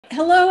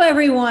Hello,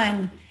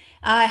 everyone.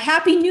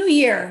 Happy New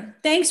Year.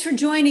 Thanks for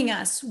joining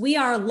us. We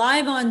are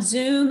live on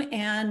Zoom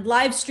and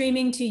live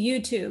streaming to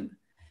YouTube.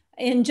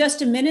 In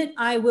just a minute,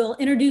 I will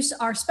introduce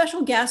our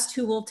special guest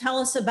who will tell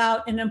us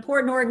about an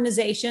important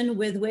organization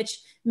with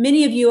which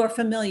many of you are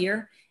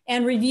familiar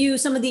and review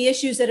some of the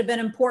issues that have been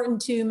important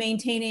to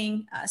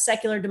maintaining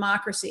secular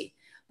democracy.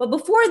 But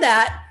before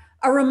that,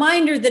 a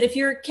reminder that if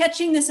you're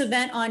catching this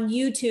event on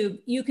YouTube,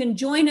 you can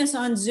join us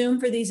on Zoom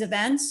for these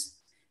events.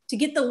 To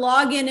get the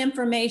login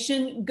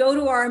information, go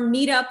to our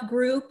meetup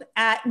group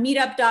at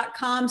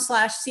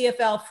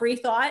meetup.com/CFL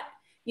Freethought.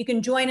 You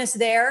can join us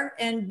there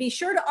and be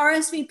sure to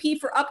RSVP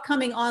for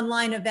upcoming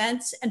online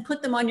events and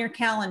put them on your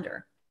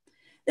calendar.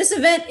 This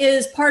event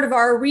is part of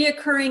our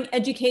reoccurring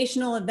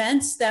educational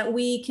events that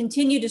we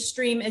continue to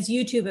stream as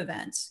YouTube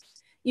events.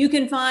 You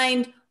can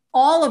find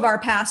all of our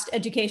past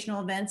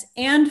educational events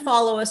and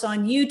follow us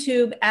on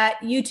YouTube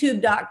at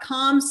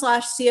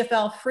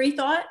youtube.com/CFL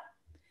Freethought.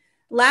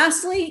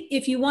 Lastly,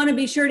 if you want to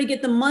be sure to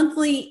get the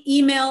monthly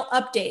email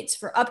updates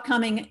for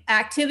upcoming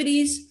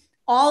activities,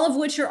 all of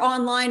which are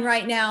online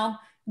right now,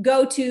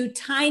 go to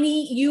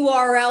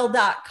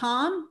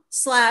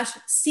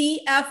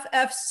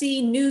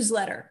tinyurl.com/CFFC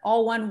newsletter,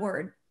 all one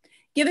word.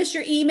 Give us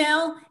your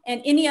email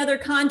and any other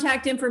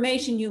contact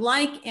information you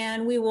like,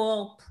 and we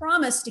will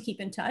promise to keep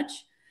in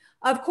touch.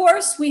 Of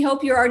course, we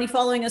hope you're already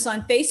following us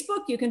on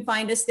Facebook. You can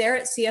find us there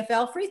at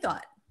CFL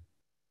Freethought.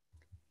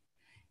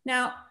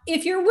 Now,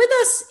 if you're with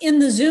us in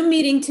the Zoom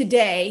meeting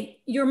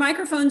today, your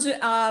microphones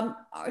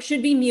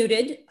should be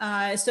muted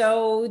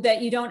so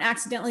that you don't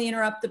accidentally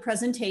interrupt the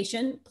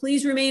presentation.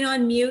 Please remain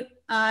on mute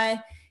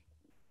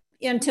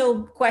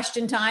until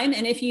question time.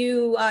 And if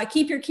you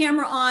keep your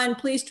camera on,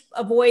 please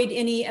avoid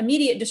any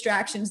immediate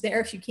distractions there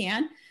if you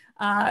can.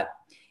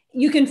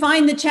 You can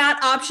find the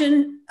chat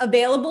option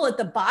available at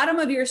the bottom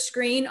of your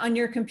screen on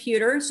your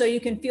computer, so you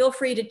can feel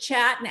free to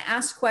chat and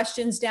ask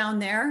questions down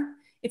there.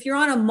 If you're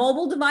on a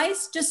mobile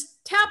device,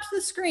 just tap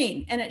the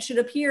screen and it should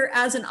appear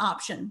as an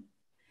option.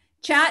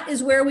 Chat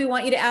is where we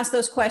want you to ask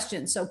those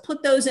questions. So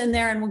put those in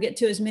there and we'll get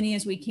to as many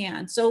as we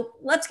can. So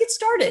let's get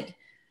started.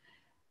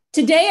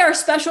 Today, our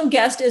special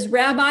guest is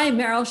Rabbi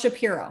Merrill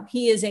Shapiro.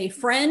 He is a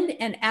friend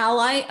and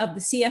ally of the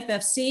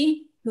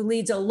CFFC who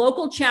leads a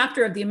local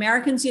chapter of the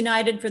Americans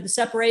United for the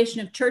Separation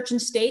of Church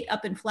and State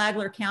up in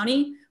Flagler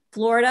County,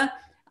 Florida,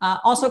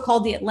 also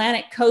called the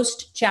Atlantic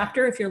Coast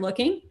chapter if you're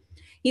looking.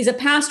 He's a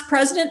past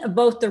president of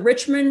both the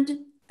Richmond,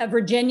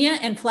 Virginia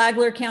and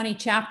Flagler County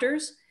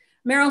chapters.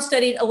 Merrill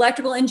studied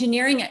electrical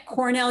engineering at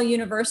Cornell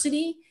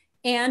University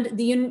and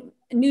the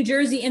New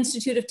Jersey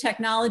Institute of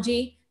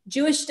Technology,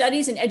 Jewish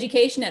Studies and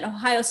Education at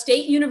Ohio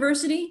State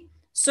University,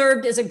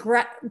 served as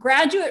a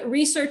graduate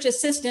research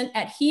assistant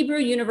at Hebrew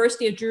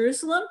University of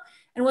Jerusalem,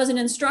 and was an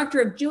instructor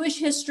of Jewish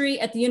history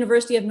at the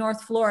University of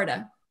North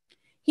Florida.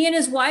 He and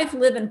his wife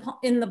live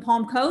in the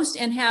Palm Coast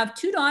and have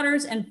 2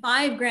 daughters and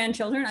 5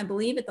 grandchildren, I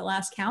believe, at the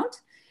last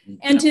count.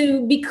 And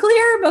to be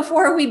clear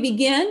before we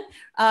begin,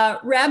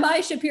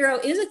 Rabbi Shapiro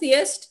is a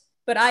theist,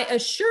 but I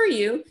assure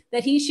you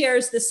that he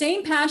shares the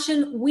same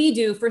passion we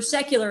do for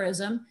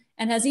secularism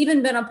and has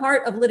even been a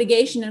part of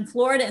litigation in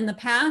Florida in the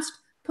past,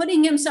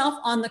 putting himself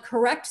on the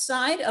correct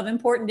side of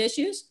important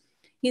issues.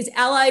 He's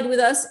allied with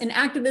us in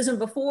activism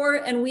before,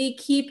 and we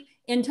keep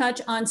in touch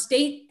on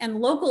state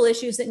and local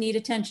issues that need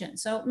attention.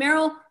 So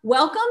Merrill,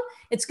 welcome.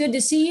 It's good to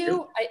see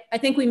you. I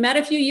think we met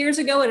a few years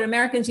ago at an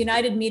Americans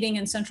United meeting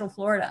in Central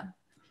Florida.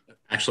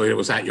 Actually, it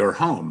was at your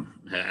home.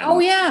 Oh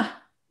yeah,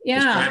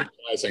 yeah.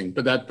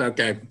 But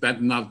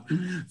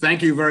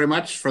thank you very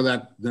much for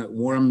that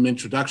warm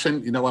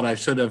introduction. You know what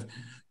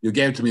you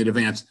gave to me in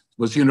advance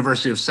was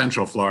University of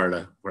Central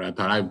Florida, where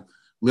I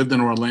lived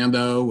in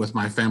Orlando with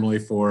my family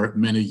for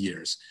many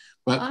years.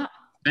 But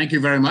thank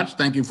you very much.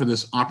 Thank you for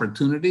this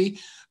opportunity.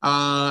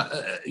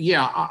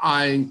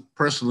 I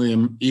personally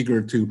am eager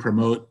to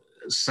promote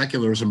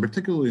secularism,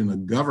 particularly in the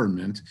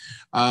government.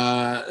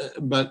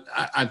 But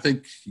I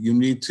think you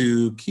need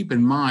to keep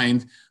in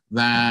mind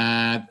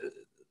that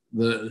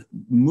the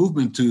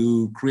movement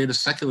to create a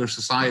secular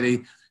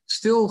society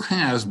still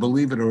has,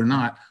 believe it or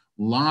not,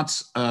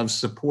 lots of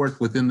support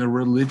within the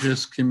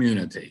religious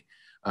community.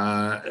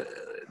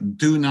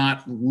 Do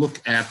not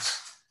look at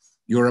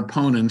your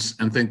opponents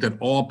and think that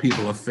all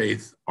people of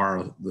faith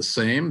are the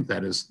same.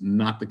 That is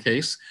not the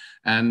case.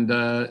 And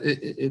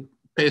it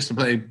pays to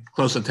pay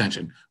close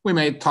attention. We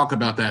may talk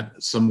about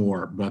that some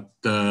more, but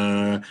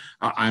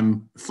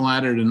I'm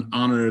flattered and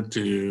honored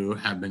to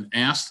have been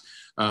asked.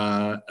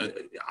 I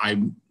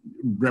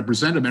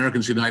represent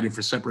Americans United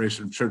for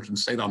Separation of Church and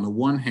State on the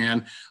one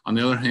hand. On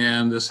the other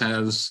hand,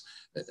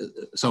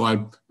 so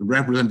I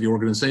represent the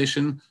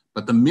organization,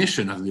 but the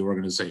mission of the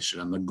organization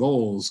and the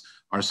goals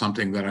are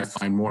something that I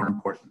find more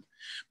important.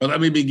 But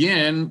let me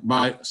begin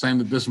by saying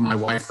that this is my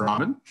wife,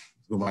 Robin,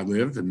 who I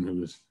live and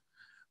who is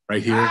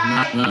right here,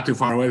 not too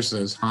far away,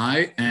 says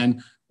hi.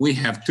 And we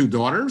have 2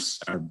 daughters,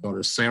 our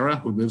daughter Sarah,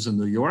 who lives in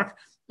New York,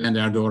 and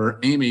our daughter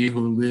Amy,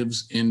 who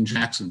lives in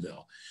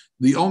Jacksonville.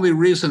 The only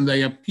reason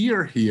they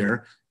appear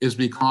here is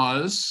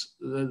because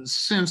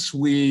since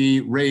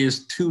we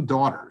raised 2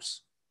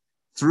 daughters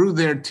through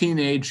their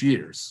teenage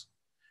years,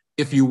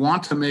 if you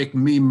want to make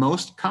me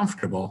most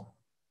comfortable,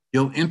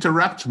 you'll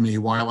interrupt me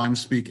while I'm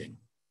speaking.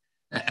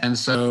 And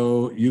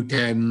so you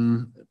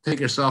can take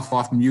yourself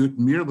off mute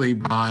merely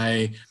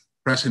by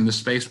pressing the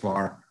space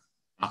bar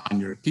on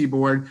your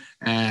keyboard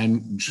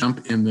and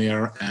jump in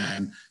there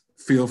and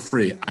feel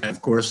free. I,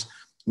 of course,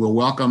 will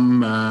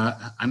welcome,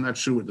 I'm not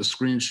sure with the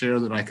screen share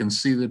that I can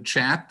see the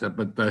chat,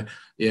 but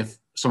if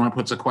someone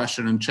puts a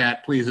question in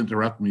chat, please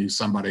interrupt me,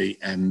 somebody,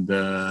 and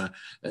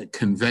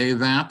convey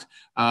that.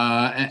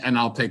 And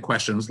I'll take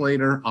questions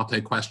later. I'll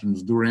take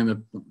questions during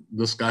the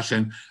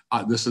discussion.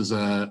 This is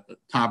a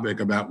topic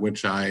about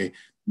which I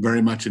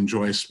very much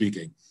enjoy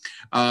speaking.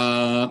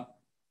 So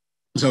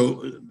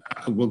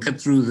we'll get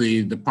through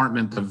the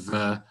Department of,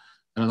 I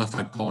don't know if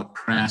I call it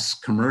crass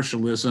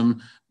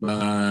commercialism,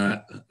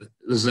 but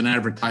this is an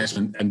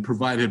advertisement and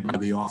provided by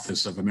the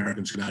Office of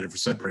Americans United for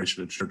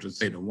Separation of Church and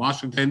State in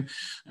Washington.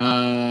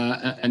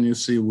 And you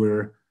see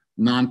we're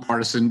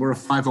nonpartisan. We're a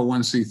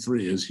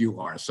 501c3 as you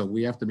are. So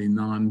we have to be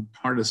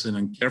nonpartisan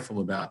and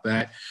careful about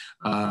that.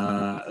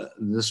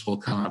 This will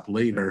come up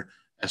later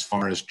as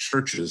far as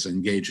churches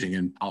engaging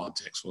in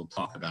politics. We'll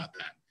talk about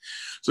that.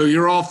 So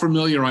you're all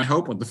familiar, I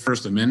hope, with the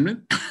First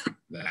Amendment,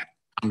 that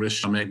Congress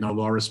shall make no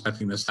law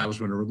respecting the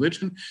establishment of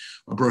religion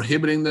or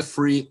prohibiting the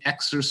free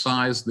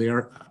exercise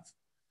thereof.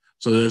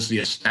 So there's the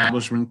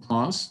Establishment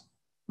Clause.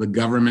 The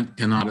government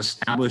cannot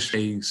establish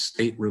a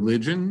state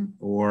religion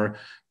or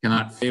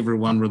cannot favor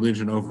one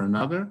religion over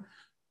another.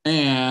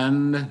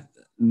 And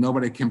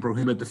nobody can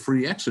prohibit the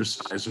free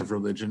exercise of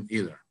religion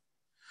either.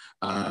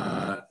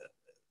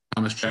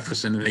 Thomas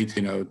Jefferson in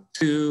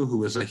 1802, who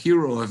was a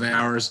hero of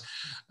ours,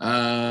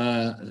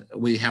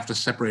 we have to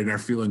separate our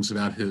feelings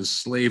about his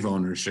slave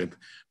ownership,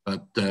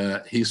 but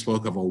he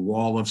spoke of a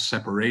wall of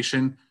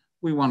separation.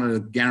 We want to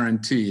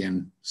guarantee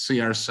and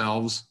see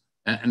ourselves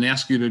and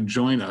ask you to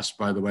join us,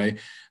 by the way.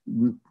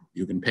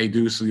 You can pay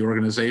dues to the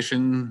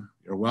organization,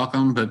 you're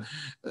welcome, but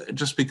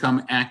just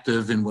become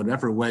active in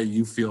whatever way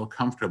you feel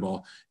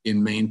comfortable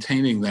in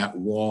maintaining that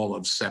wall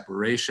of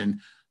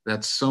separation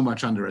that's so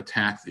much under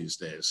attack these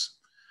days.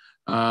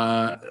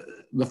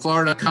 The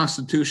Florida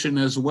Constitution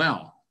as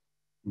well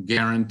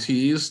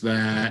guarantees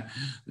that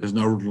there's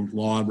no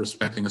law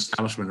respecting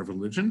establishment of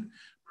religion,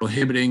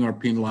 prohibiting or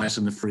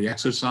penalizing the free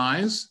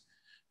exercise.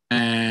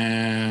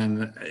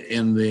 And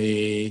in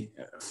the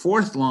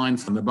 4th line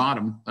from the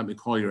bottom, let me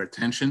call your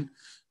attention,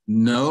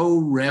 no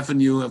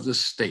revenue of the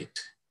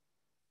state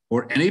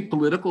or any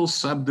political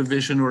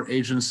subdivision or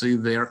agency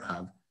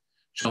thereof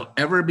shall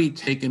ever be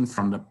taken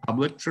from the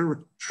public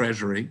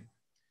treasury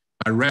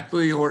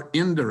directly or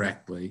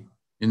indirectly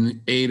in the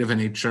aid of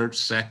any church,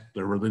 sect,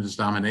 or religious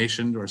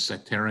domination or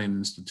sectarian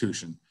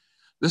institution.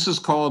 This is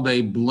called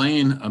a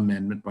Blaine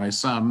Amendment by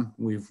some.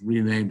 We've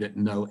renamed it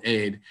No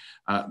Aid.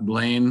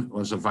 Blaine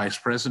was a vice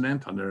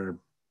president under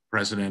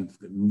President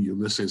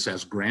Ulysses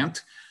S.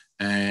 Grant.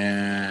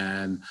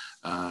 And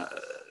I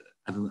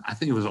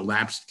think he was a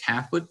lapsed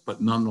Catholic,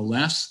 but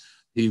nonetheless,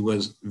 he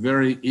was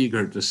very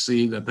eager to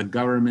see that the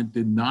government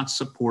did not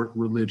support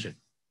religion.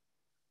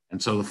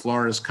 And so the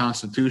Florida's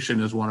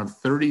Constitution is one of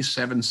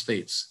 37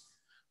 states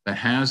that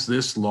has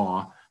this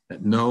law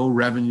that no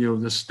revenue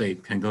of the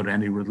state can go to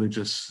any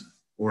religious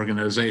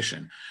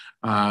organization.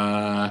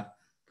 Probably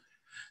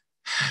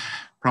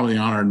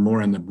honored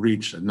more in the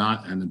breach than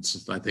not, and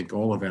it's, I think,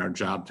 all of our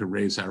job to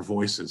raise our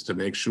voices to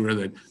make sure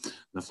that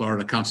the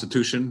Florida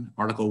Constitution,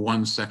 Article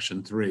 1,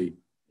 Section 3,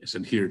 is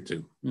adhered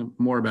to.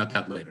 More about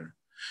that later.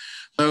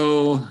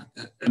 So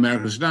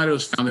Americans United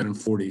was founded in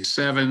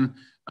 47.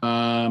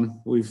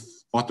 We've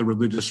fought the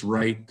religious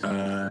right,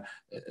 the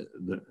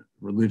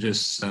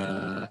religious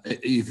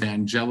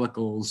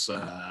evangelicals,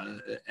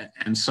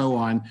 and so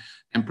on,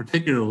 and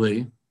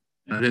particularly,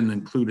 and I didn't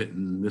include it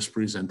in this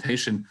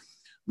presentation,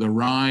 the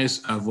rise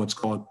of what's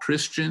called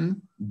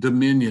Christian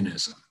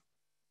dominionism.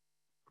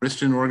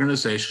 Christian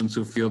organizations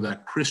who feel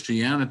that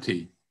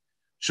Christianity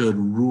should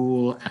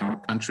rule our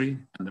country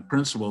and the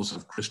principles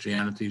of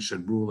Christianity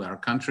should rule our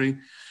country,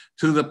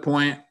 to the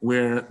point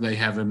where they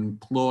have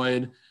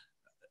employed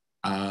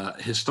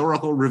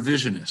historical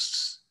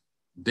revisionists.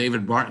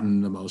 David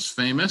Barton, the most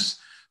famous,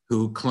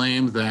 who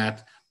claimed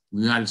that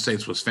the United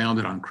States was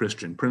founded on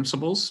Christian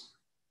principles.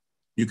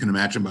 You can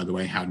imagine, by the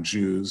way, how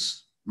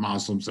Jews,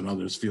 Muslims, and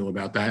others feel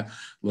about that,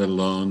 let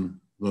alone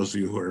those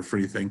of you who are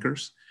free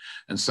thinkers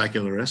and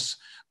secularists.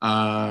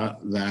 Well,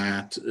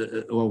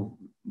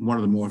 one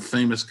of the more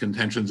famous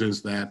contentions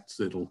is that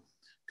it'll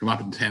come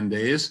up in 10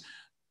 days,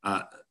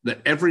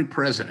 that every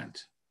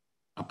president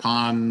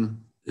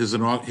upon his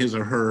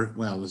or her,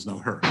 well, there's no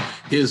her,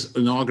 his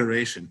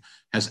inauguration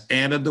has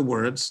added the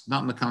words,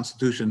 not in the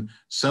Constitution,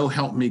 "So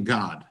help me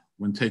God,"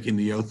 when taking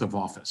the oath of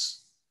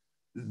office.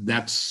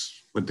 That's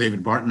what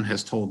David Barton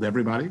has told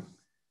everybody.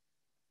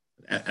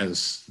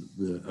 As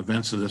the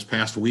events of this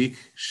past week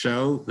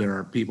show, there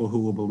are people who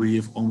will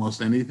believe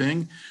almost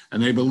anything,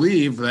 and they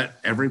believe that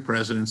every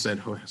president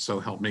said, "So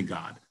help me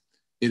God."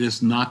 It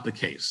is not the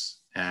case.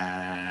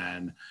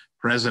 And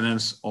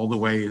presidents all the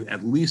way,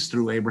 at least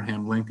through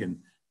Abraham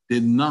Lincoln,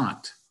 did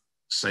not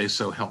say,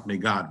 "So help me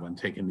God," when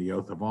taking the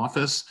oath of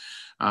office.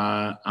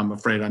 I'm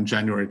afraid on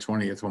January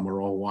 20th, when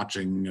we're all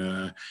watching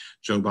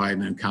Joe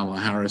Biden and Kamala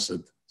Harris,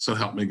 that "So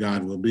help me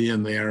God" will be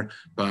in there,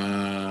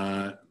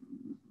 but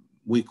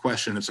we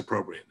question its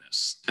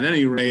appropriateness. At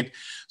any rate,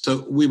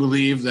 so we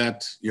believe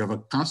that you have a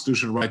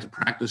constitutional right to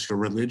practice your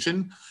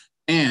religion,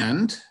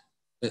 and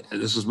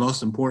this is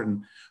most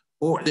important,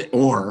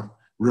 or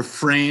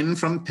refrain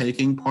from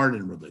taking part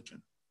in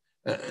religion.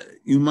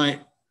 You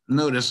might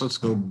notice, let's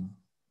go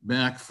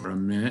back for a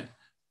minute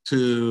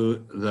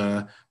to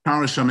the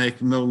 "Congress shall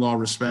make no law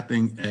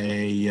respecting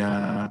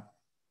a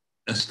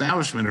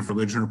establishment of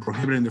religion or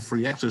prohibiting the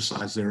free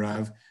exercise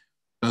thereof,"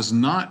 does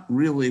not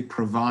really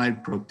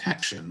provide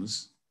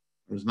protections,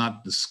 does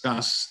not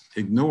discuss,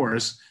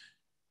 ignores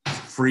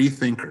free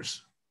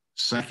thinkers,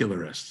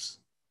 secularists.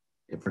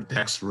 It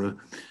protects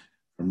from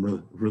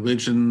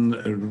religion,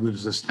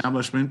 religious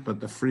establishment, but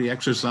the free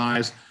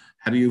exercise,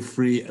 how do you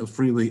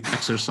freely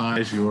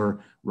exercise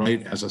your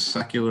right as a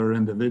secular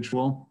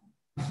individual?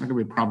 That can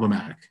be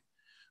problematic.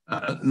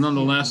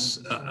 Nonetheless,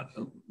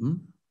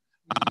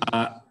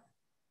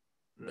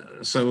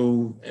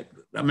 so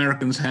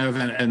Americans have,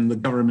 and the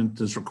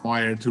government is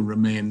required to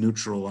remain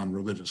neutral on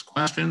religious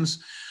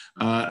questions.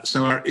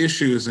 So our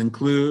issues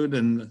include,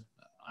 and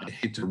I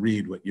hate to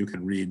read what you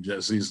can read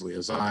as easily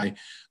as I,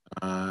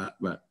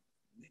 but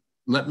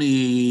let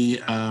me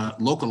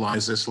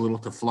localize this a little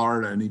to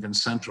Florida and even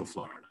Central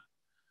Florida.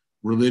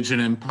 Religion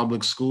in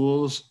public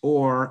schools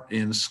or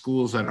in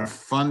schools that are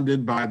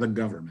funded by the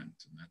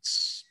government. And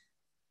that's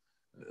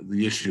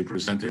the issue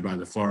presented by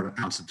the Florida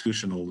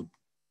constitutional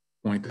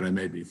point that I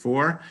made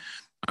before.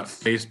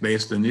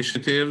 Faith-based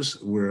initiatives,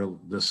 we'll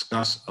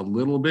discuss a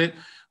little bit.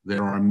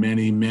 There are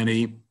many,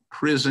 many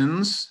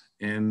prisons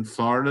in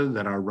Florida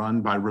that are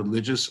run by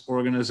religious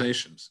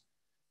organizations.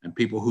 And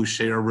people who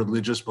share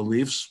religious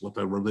beliefs with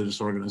a religious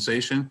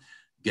organization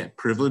get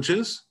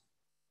privileges.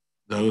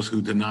 Those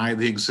who deny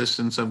the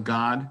existence of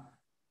God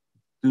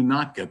do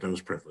not get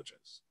those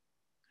privileges.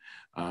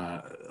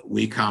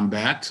 We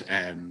combat,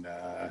 and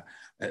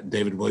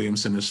David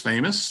Williamson is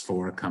famous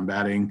for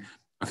combating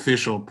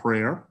official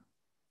prayer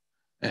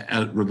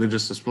at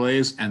religious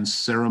displays and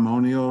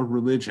ceremonial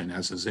religion,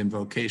 as his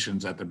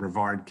invocations at the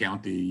Brevard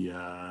County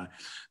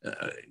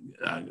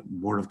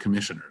Board of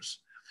Commissioners.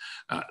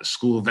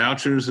 School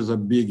vouchers is a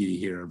biggie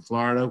here in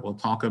Florida. We'll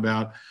talk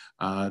about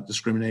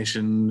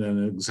discrimination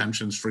and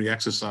exemptions, free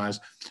exercise.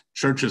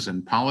 Churches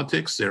and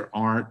politics. There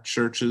are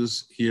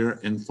churches here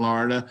in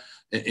Florida,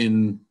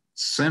 in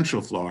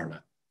Central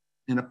Florida,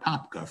 in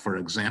Apopka, for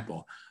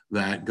example,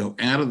 that go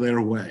out of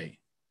their way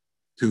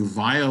to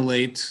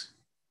violate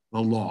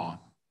the law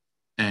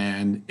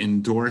and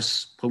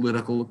endorse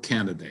political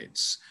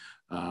candidates.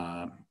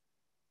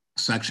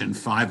 Section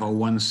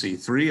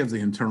 501c3 of the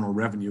Internal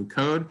Revenue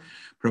Code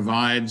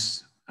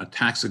provides a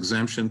tax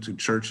exemption to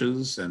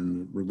churches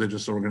and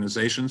religious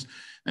organizations,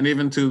 and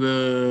even to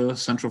the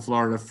Central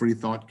Florida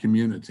Freethought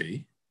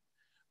community,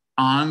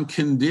 on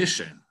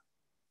condition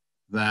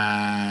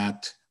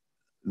that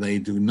they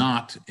do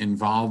not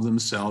involve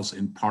themselves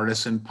in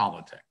partisan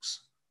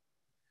politics.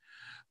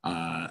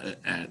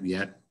 And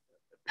yet,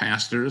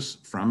 pastors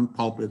from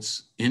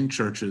pulpits in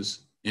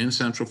churches in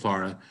Central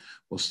Florida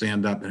will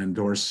stand up and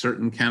endorse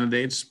certain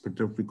candidates,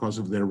 particularly because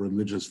of their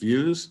religious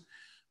views,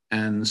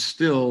 and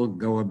still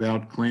go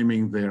about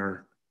claiming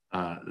their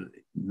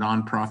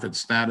nonprofit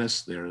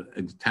status, their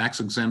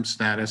tax-exempt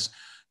status,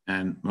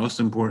 and most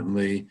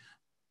importantly,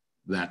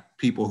 that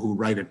people who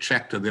write a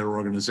check to their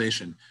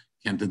organization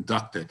can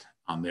deduct it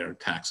on their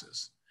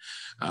taxes.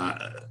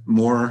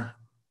 More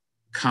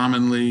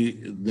commonly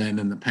than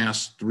in the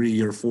past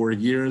 3 or 4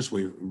 years,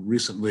 we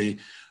recently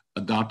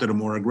adopted a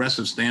more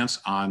aggressive stance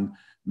on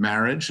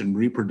marriage and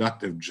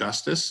reproductive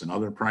justice and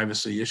other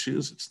privacy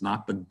issues. It's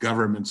not the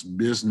government's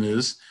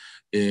business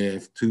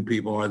if two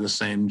people are the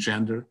same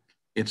gender.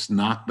 It's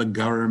not the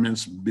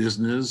government's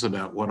business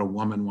about what a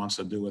woman wants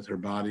to do with her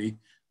body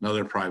and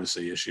other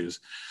privacy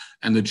issues.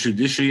 And the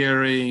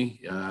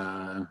judiciary,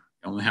 you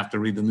only have to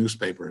read the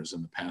newspapers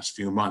in the past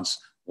few months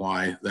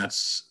why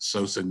that's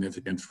so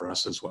significant for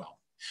us as well.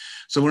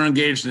 So we're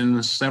engaged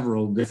in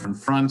several different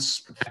fronts: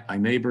 Protect My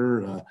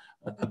Neighbor,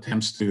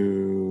 attempts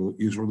to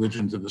use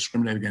religion to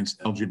discriminate against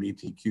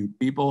LGBTQ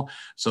people,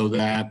 so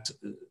that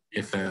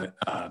if a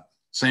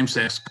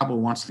same-sex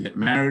couple wants to get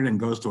married and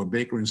goes to a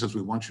bakery and says,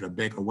 "We want you to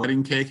bake a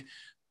wedding cake,"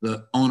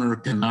 the owner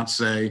cannot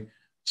say,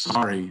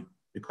 "Sorry,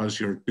 because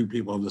you're two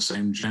people of the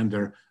same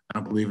gender, I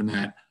don't believe in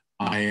that.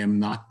 I am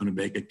not going to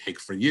bake a cake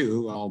for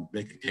you. I'll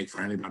bake a cake for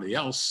anybody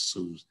else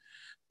who's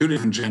two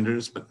different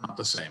genders, but not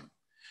the same."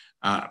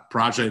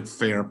 Project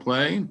Fair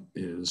Play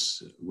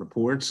is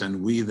reports,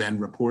 and we then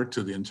report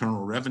to the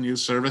Internal Revenue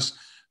Service,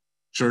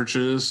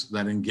 churches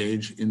that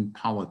engage in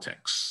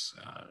politics.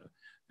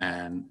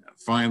 And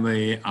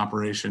finally,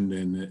 Operation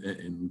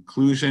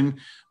Inclusion.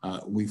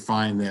 We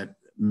find that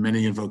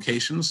many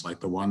invocations, like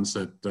the ones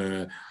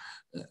that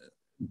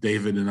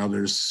David and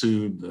others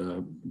sued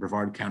the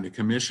Brevard County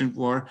Commission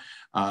for,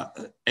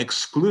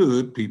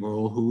 exclude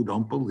people who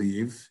don't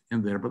believe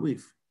in their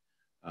belief.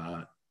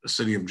 The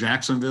city of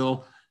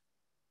Jacksonville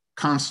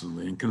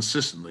constantly and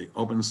consistently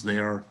opens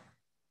their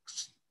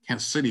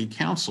city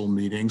council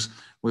meetings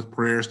with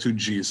prayers to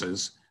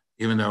Jesus,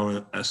 even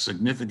though a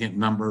significant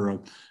number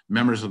of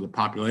members of the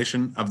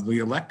population of the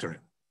electorate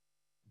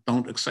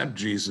don't accept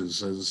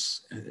Jesus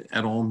as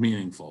at all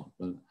meaningful.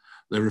 But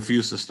they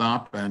refuse to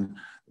stop, and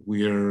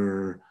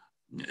we're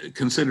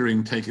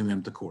considering taking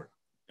them to court.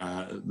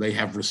 They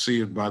have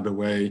received, by the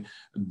way,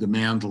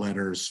 demand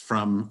letters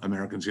from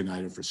Americans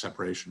United for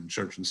Separation of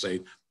Church and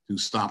State to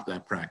stop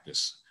that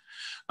practice.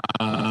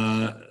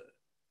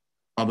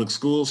 Public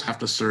schools have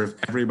to serve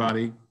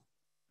everybody.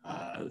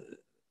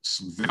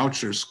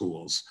 Voucher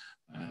schools,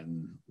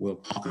 and we'll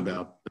talk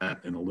about that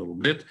in a little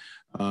bit,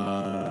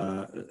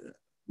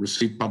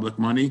 receive public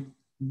money.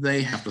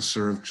 They have to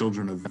serve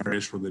children of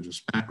various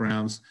religious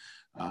backgrounds.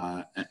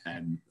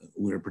 And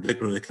we're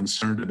particularly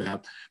concerned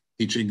about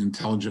teaching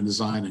intelligent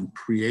design and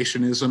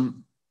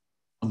creationism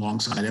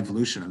alongside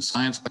evolution and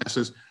science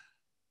classes.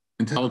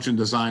 Intelligent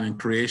design and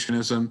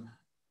creationism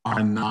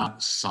are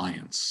not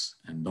science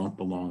and don't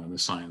belong in the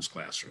science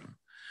classroom.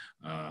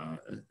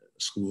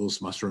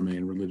 Schools must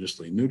remain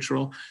religiously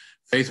neutral.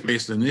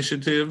 Faith-based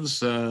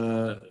initiatives,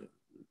 I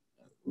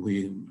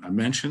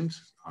mentioned,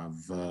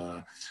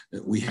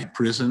 we have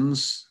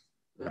prisons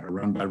that are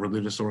run by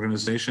religious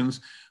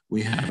organizations.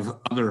 We have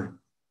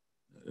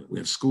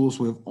schools,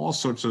 we have all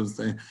sorts of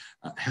things.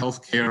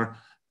 Healthcare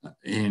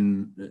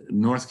in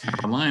North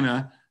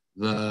Carolina,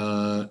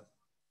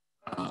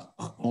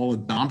 all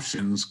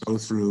adoptions go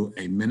through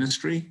a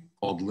ministry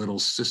called Little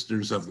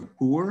Sisters of the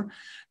Poor,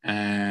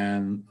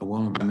 and a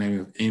woman by the name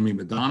of Amy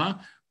Madonna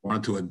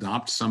wanted to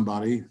adopt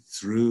somebody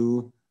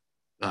through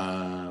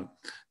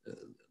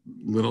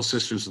Little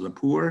Sisters of the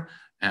Poor,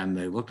 and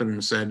they looked at her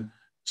and said,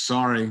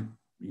 sorry,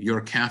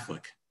 you're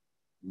Catholic.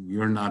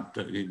 You're not,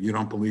 you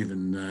don't believe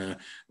in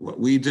what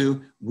we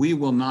do. We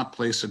will not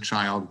place a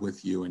child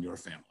with you and your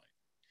family.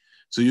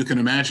 So you can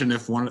imagine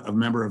if a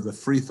member of the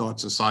Freethought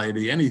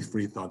Society, any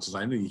Freethought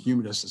Society, any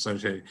Humanist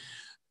Society,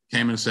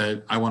 came and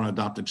said, I want to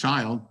adopt a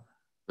child,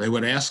 they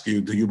would ask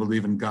you, do you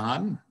believe in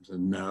God? I said,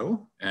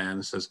 no. And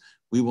it says,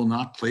 we will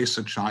not place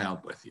a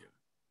child with you.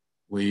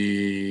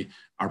 We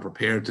are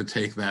prepared to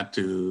take that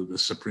to the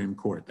Supreme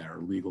Court. Our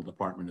legal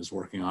department is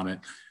working on it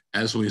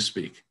as we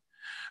speak.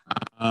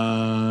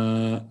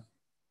 So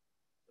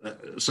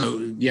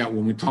yeah,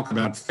 when we talk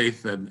about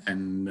faith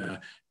and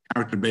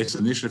character-based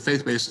initiative,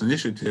 faith-based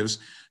initiatives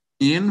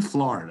in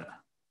Florida,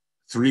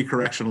 3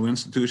 correctional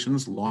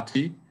institutions,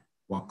 Lawton,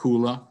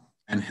 Wakulla,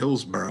 and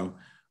Hillsborough,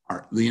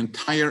 the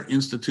entire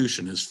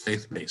institution is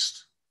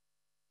faith-based.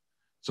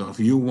 So if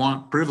you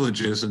want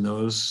privileges in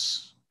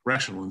those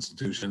correctional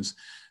institutions,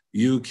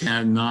 you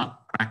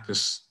cannot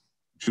practice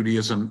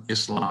Judaism,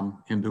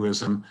 Islam,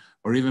 Hinduism,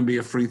 or even be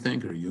a free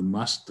thinker. You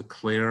must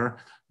declare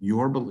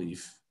your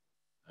belief,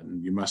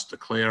 and you must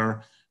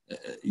declare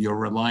your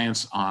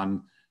reliance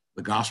on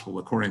the gospel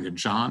according to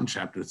John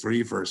chapter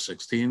 3, verse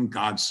 16.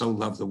 God so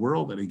loved the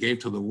world that he gave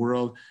to the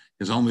world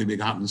his only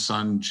begotten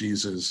son,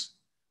 Jesus,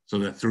 so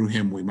that through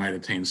him we might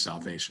attain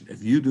salvation.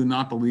 If you do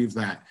not believe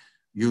that,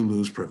 you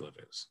lose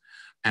privileges.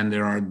 And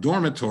there are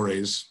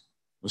dormitories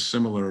with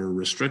similar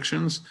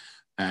restrictions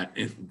at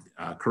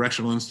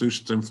correctional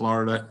institutions in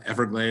Florida,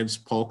 Everglades,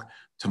 Polk,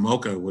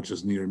 Tomoka, which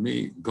is near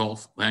me,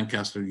 Gulf,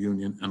 Lancaster,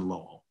 Union, and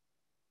Lowell.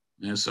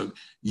 And so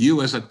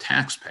you as a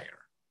taxpayer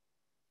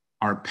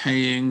are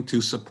paying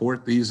to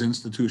support these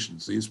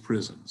institutions, these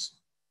prisons,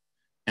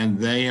 and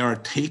they are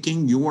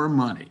taking your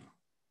money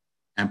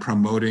and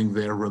promoting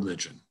their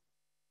religion.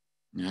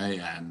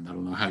 Yeah, and I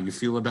don't know how you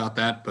feel about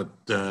that, but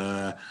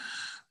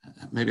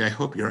maybe I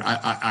hope your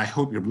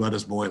blood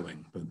is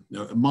boiling,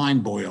 but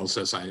mine boils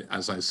as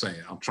I say.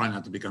 I'll try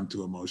not to become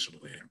too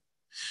emotional here.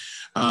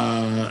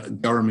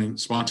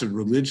 Government-sponsored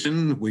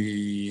religion.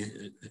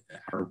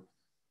 Our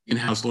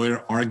in-house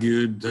lawyer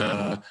argued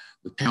the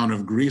town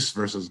of Greece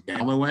versus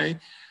Galloway.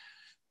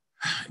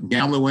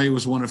 Galloway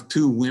was one of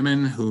 2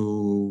 women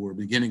who were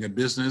beginning a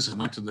business and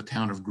went to the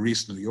town of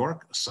Greece, New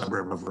York, a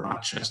suburb of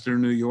Rochester,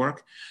 New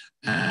York,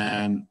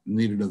 and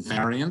needed a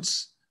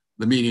variance.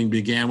 The meeting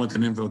began with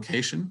an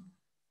invocation.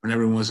 When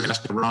everyone was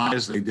asked to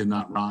rise, they did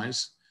not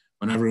rise.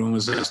 When everyone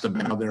was asked to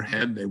bow their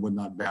head, they would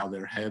not bow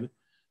their head.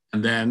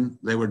 And then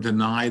they were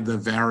denied the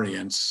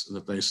variance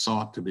that they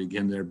sought to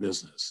begin their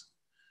business.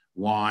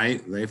 Why?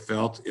 They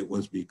felt it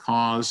was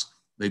because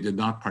they did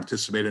not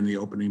participate in the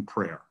opening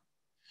prayer.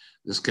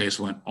 This case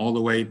went all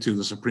the way to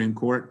the Supreme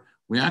Court.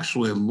 We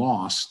actually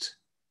lost,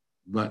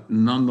 but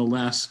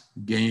nonetheless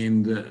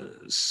gained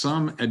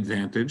some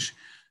advantage.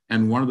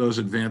 And one of those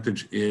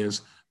advantages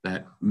is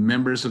that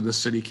members of the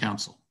city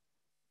council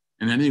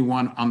and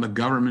anyone on the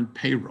government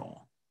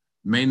payroll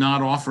may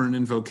not offer an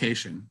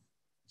invocation,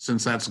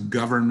 since that's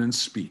government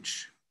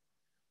speech.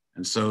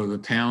 And so the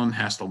town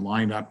has to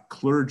line up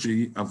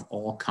clergy of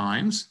all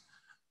kinds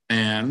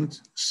and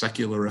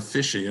secular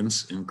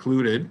officiants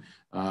included,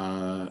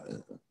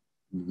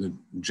 the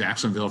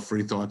Jacksonville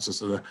Freethought,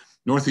 the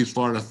Northeast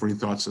Florida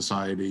Freethought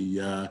Society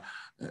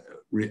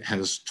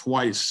has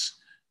twice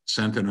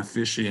sent an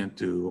officiant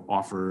to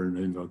offer an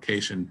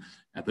invocation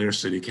at their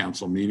city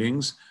council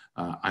meetings.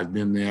 I've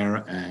been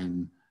there,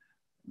 and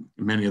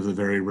many of the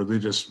very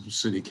religious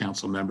city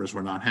council members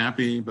were not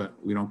happy, but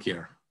we don't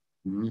care.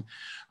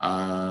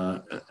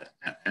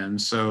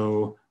 And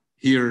so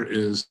here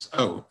is,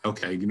 oh,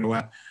 okay, you know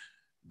what?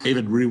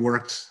 David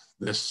reworked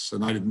this,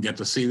 and I didn't get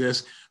to see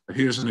this, but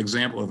here's an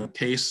example of a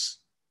case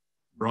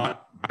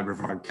brought by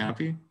Brevard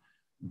County.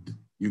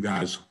 You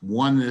guys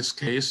won this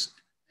case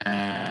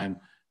and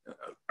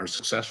are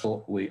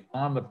successfully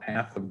on the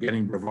path of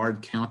getting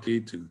Brevard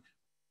County to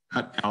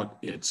cut out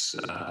its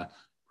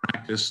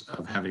practice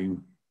of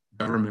having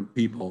government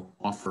people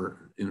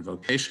offer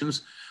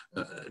invocations.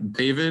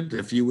 David,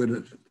 if you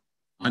would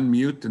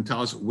unmute and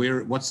tell us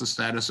what's the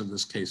status of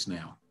this case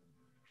now?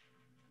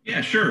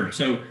 Yeah, sure.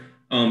 So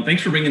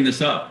thanks for bringing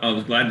this up. I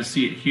was glad to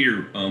see it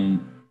here.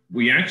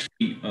 We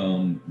actually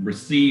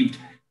received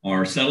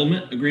our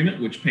settlement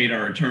agreement, which paid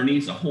our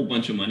attorneys a whole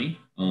bunch of money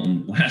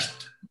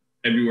last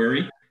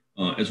February,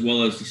 as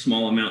well as a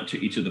small amount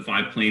to each of the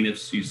 5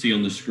 plaintiffs you see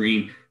on the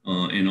screen,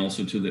 and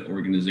also to the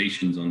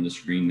organizations on the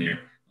screen there.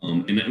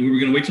 And we were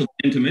going to wait till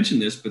the end to mention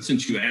this, but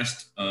since you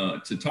asked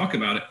to talk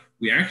about it,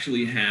 we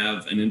actually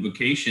have an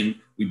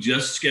invocation. We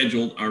just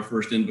scheduled our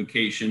first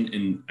invocation,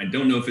 and I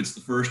don't know if it's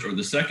the first or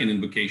the second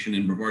invocation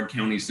in Brevard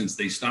County since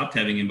they stopped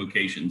having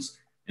invocations,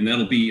 and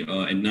that'll be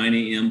at 9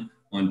 a.m.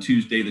 on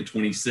Tuesday the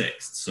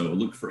 26th. So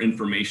look for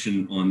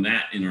information on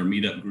that in our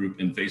meetup group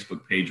and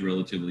Facebook page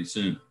relatively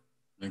soon.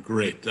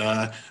 Great.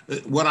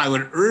 What I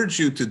would urge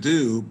you to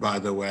do, by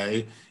the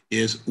way,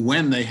 is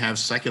when they have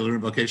secular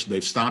invocation,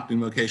 they've stopped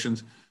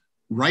invocations,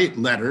 write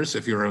letters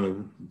if you're a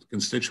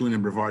constituent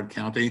in Brevard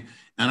County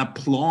and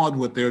applaud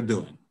what they're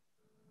doing.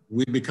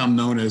 We become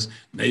known as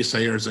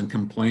naysayers and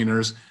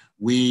complainers.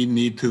 We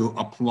need to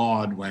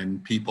applaud when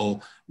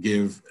people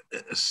give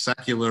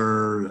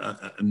secular,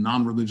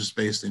 non-religious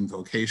based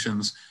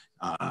invocations,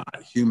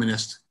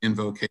 humanist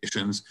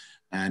invocations,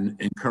 and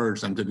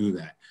encourage them to do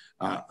that.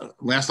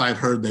 Last I'd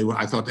heard,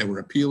 I thought they were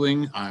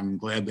appealing. I'm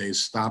glad they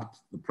stopped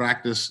the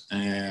practice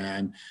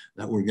and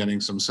that we're getting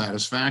some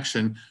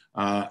satisfaction.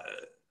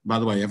 By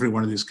the way, every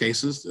one of these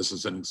cases, this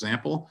is an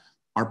example,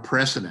 are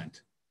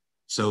precedent,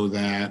 so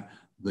that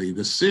the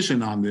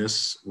decision on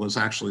this was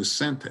actually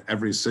sent to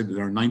every city.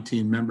 There are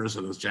 19 members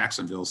of the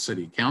Jacksonville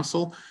City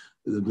Council.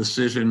 The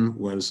decision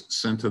was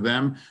sent to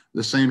them.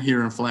 The same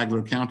here in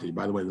Flagler County.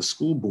 By the way, the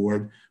school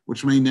board,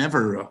 which may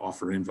never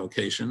offer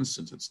invocations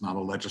since it's not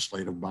a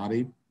legislative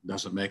body,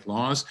 doesn't make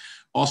laws,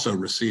 also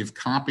received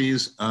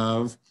copies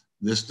of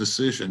this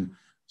decision,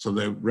 so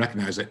they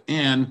recognize it,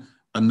 and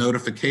a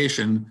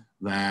notification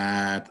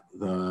that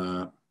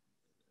the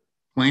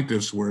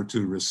plaintiffs were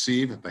to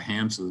receive at the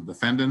hands of the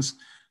defendants.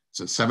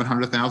 It's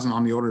 $700,000,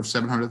 on the order of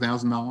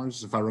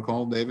 $700,000, if I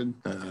recall, David.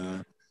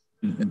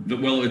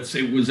 Well,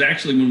 it was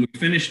actually when we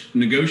finished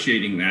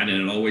negotiating that,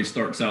 and it always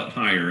starts out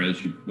higher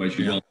as you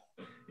yeah. Well,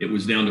 it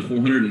was down to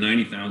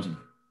 $490,000.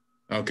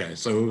 Okay,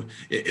 so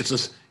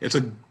it's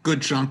a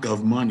good chunk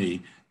of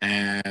money,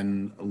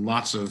 and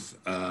lots of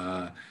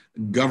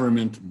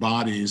government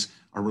bodies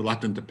are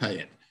reluctant to pay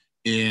it.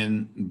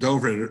 In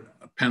Dover,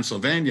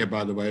 Pennsylvania,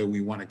 by the way,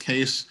 we won a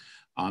case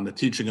on the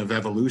teaching of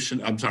evolution,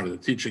 the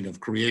teaching of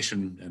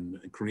creation and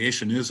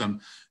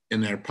creationism in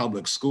their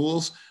public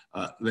schools.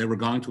 They were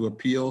going to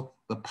appeal.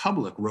 The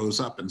public rose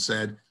up and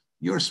said,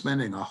 you're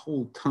spending a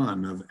whole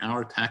ton of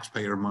our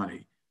taxpayer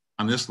money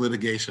on this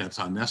litigation. It's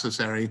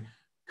unnecessary.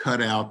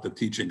 Cut out the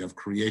teaching of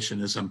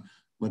creationism.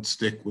 Let's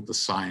stick with the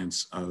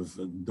science of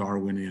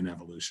Darwinian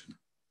evolution.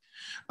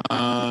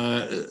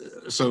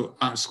 So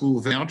school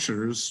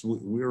vouchers,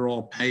 we're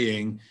all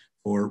paying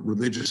for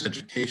religious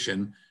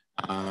education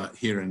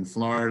here in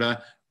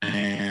Florida,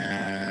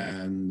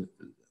 and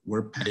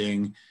we're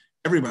paying,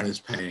 everybody's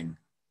paying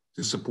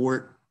to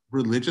support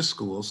religious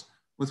schools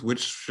with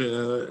which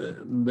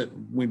that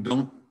we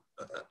don't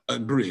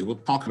agree. We'll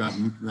talk about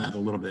that a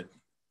little bit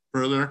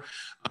further.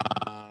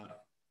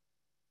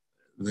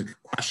 The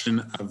question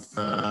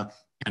of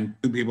can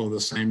two people of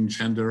the same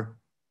gender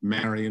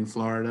marry in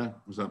Florida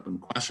was up in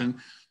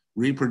question.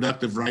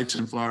 Reproductive rights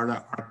in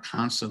Florida are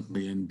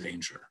constantly in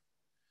danger.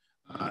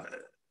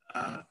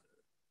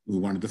 We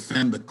want to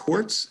defend the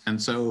courts,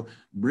 and so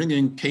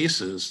bringing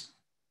cases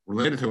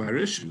related to our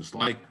issues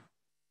like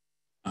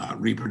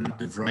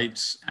reproductive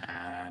rights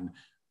and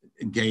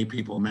gay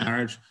people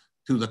marriage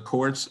to the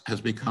courts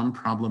has become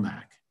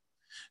problematic.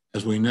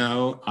 As we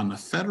know, on the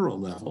federal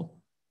level,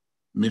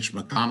 Mitch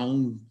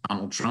McConnell,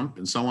 Donald Trump,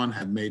 and so on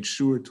have made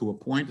sure to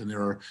appoint, and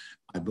there are,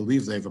 I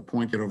believe they've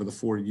appointed over the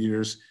 4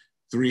 years,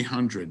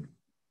 300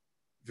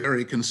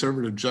 very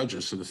conservative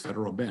judges to the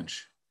federal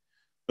bench.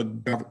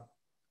 But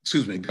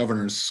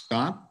Governor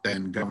Scott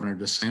and Governor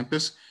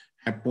DeSantis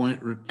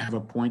have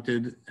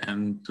appointed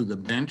and to the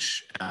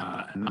bench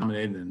and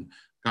nominated and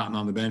gotten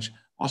on the bench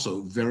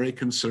also very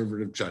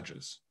conservative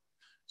judges.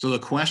 So the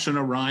question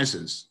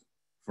arises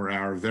for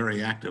our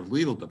very active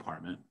legal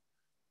department,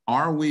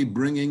 are we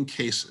bringing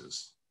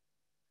cases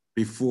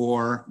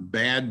before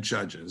bad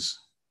judges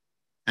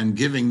and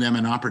giving them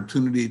an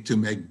opportunity to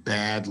make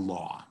bad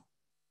law?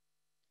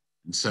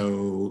 And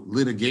so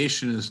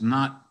litigation is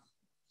not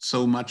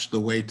so much the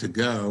way to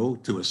go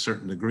to a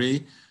certain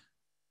degree.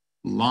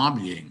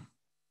 Lobbying,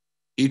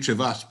 each of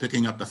us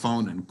picking up the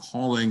phone and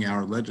calling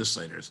our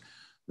legislators,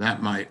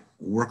 that might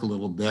work a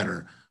little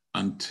better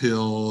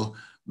until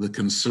the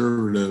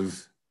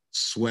conservative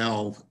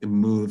swell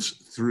moves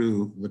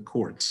through the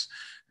courts.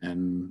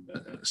 And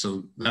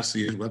so that's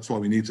why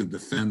we need to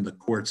defend the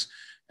courts,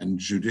 and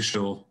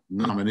judicial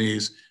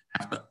nominees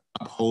have to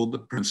uphold the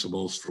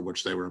principles for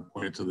which they were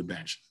appointed to the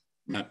bench.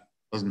 That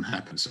doesn't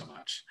happen so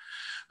much.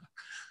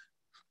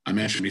 I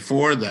mentioned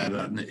before that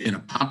in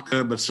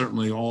Apopka, but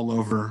certainly all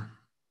over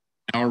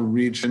our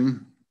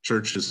region,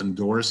 churches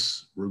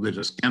endorse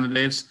religious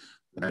candidates.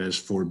 That is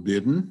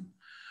forbidden.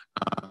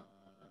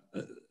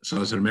 So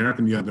as an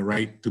American, you have the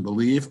right to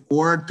believe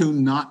or to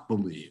not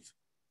believe,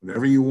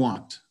 whatever you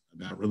want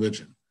about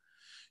religion.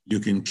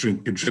 You can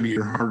contribute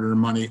your hard-earned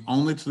money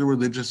only to the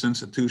religious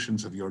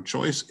institutions of your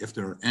choice, if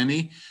there are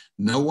any.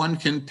 No one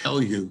can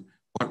tell you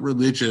what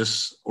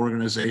religious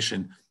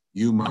organization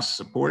you must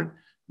support.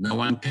 No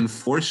one can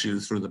force you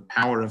through the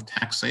power of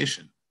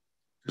taxation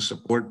to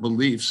support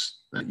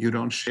beliefs that you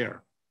don't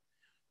share.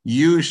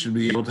 You should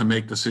be able to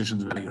make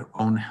decisions about your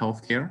own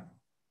health care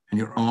and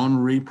your own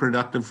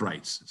reproductive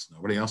rights. It's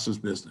nobody else's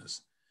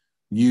business.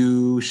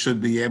 You should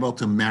be able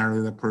to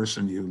marry the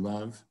person you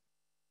love.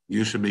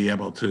 You should be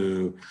able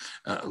to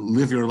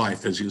live your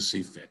life as you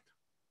see fit.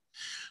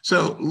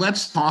 So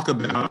let's talk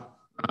about,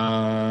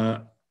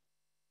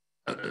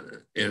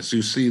 as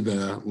you see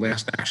the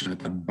last action at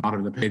the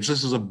bottom of the page,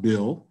 this is a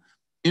bill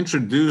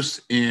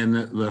introduced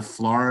in the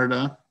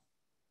Florida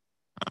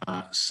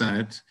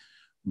Senate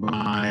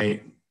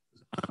by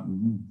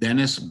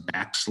Dennis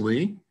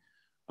Baxley.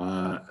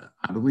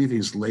 I believe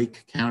he's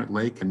Lake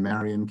and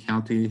Marion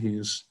County.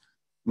 He's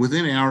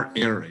within our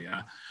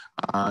area.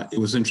 It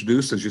was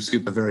introduced, as you see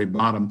at the very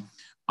bottom,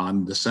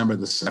 on December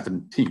the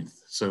 17th.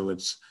 So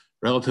it's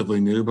relatively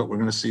new, but we're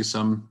going to see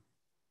some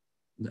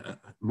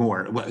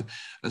more.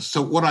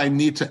 So what I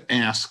need to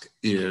ask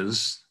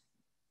is,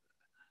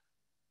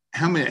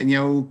 how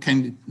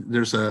many,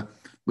 there's a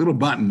little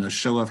button, a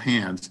show of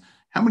hands.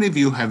 How many of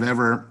you have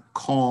ever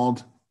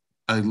called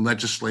a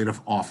legislative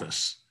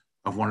office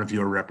of one of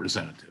your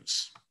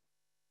representatives?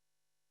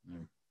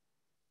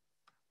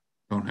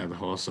 Don't have the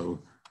whole, so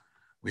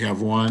we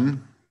have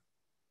 1,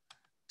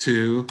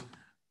 2,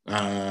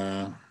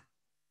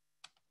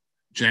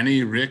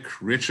 Jenny,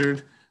 Rick,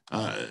 Richard.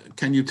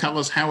 Can you tell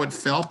us how it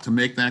felt to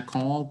make that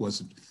call?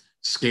 Was it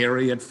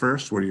scary at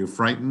first? Were you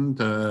frightened?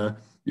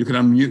 You can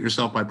unmute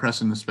yourself by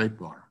pressing the space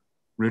bar.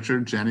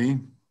 Richard, Jenny,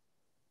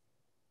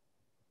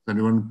 does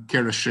anyone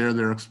care to share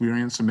their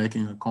experience in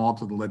making a call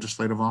to the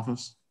legislative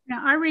office?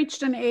 Yeah, I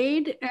reached an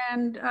aide,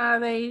 and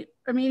they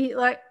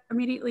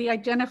immediately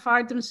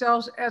identified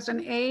themselves as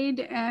an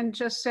aide and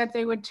just said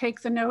they would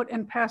take the note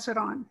and pass it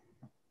on.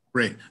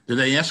 Great. Did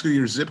they ask you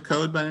your zip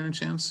code by any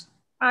chance?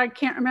 I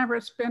can't remember.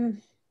 It's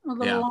been a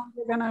little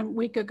longer than a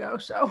week ago.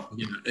 So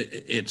yeah,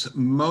 it's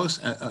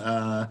most,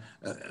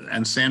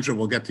 and Sandra,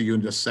 we'll get to you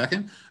in just a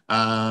second.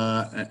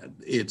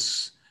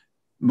 It's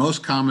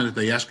most common that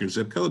they ask your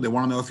zip code. They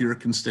want to know if you're a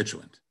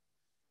constituent.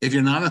 If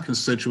you're not a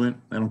constituent,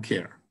 they don't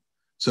care.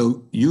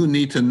 So you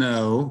need to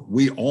know,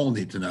 we all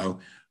need to know,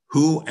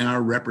 who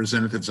our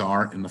representatives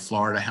are in the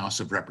Florida House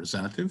of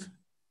Representatives.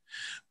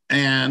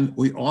 And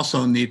we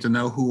also need to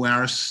know who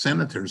our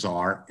senators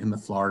are in the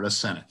Florida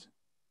Senate.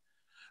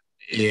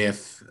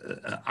 If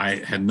I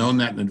had known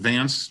that in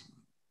advance,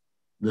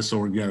 this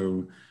will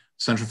go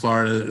Central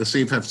Florida, the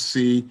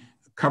CFFC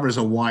covers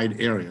a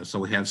wide area. So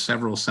we have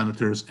several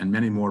senators and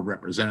many more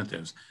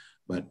representatives,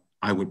 but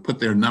I would put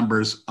their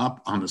numbers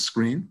up on the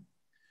screen,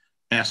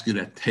 ask you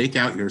to take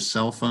out your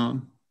cell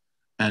phone,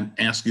 and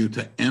ask you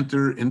to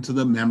enter into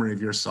the memory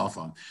of your cell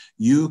phone.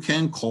 You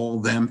can call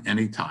them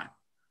anytime.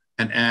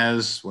 And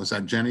as, was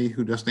that Jenny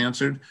who just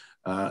answered?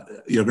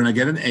 You're gonna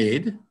get an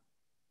aide,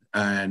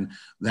 and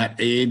that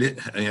aide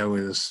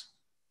is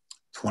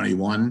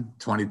 21,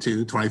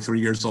 22, 23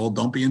 years old.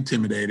 Don't be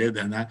intimidated.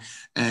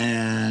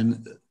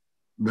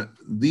 But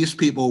these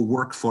people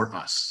work for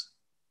us.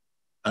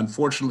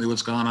 Unfortunately,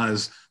 what's going on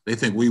is they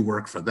think we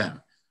work for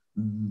them.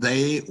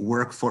 They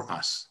work for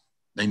us.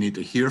 They need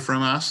to hear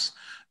from us,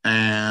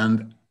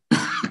 and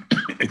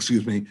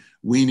excuse me,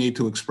 we need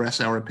to express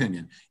our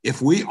opinion.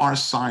 If we are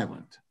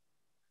silent,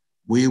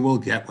 we will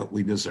get what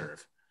we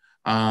deserve.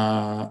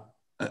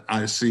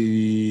 I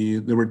see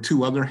there were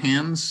 2 other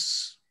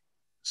hands.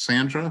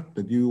 Sandra,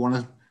 did you want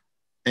to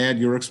add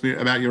your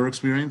experience about your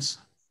experience?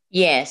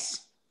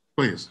 Yes.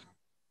 Please.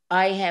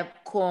 I have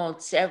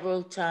called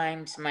several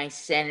times my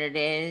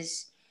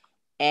senators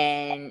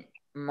and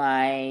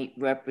my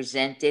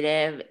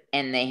representative,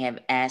 and they have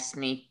asked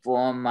me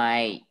for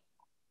my,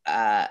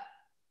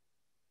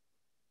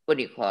 what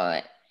do you call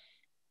it?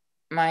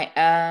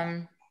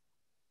 My,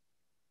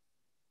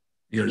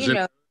 your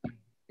zip.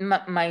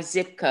 my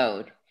zip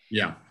code.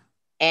 Yeah.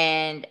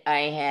 And I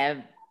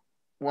have,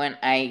 when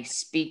I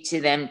speak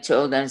to them,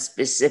 told them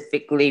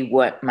specifically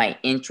what my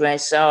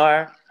interests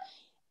are,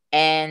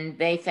 and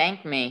they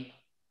thank me.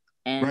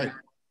 And Right.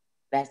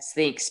 that's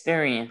the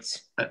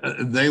experience.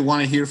 They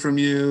want to hear from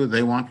you.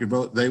 They want your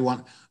vote.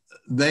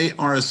 They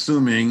are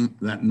assuming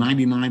that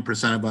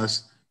 99% of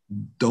us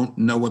don't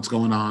know what's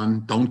going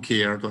on, don't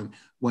care.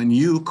 When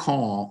you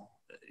call,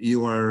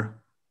 you are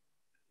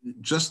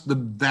just the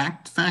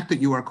fact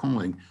that you are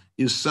calling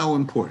is so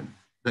important,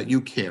 that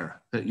you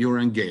care, that you're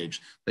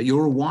engaged, that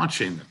you're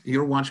watching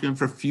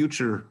for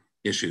future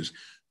issues.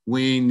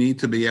 We need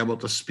to be able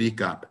to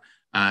speak up.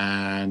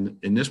 And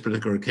in this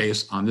particular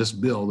case, on this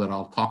bill that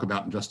I'll talk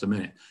about in just a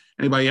minute.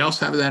 Anybody else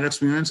have that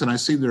experience? And I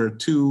see there are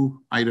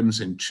 2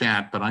 items in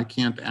chat, but I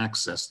can't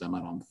access them, I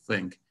don't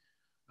think.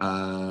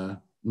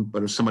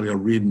 But if somebody will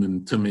read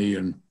them to me.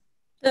 And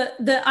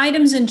the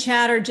items in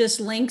chat are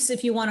just links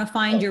if you want to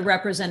find your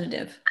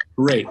representative.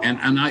 Great.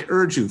 And I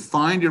urge you,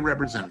 find your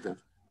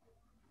representative.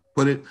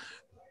 Put it,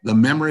 the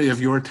memory of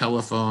your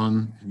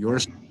telephone,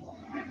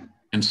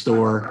 and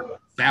store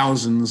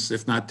thousands,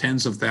 if not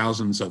tens of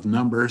thousands of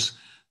numbers.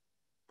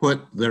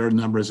 Put their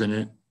numbers in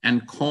it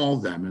and call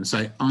them and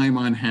say, I'm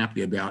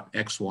unhappy about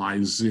X,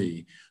 Y,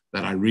 Z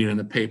that I read in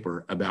the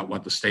paper about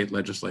what the state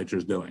legislature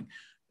is doing.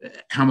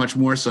 How much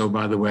more so,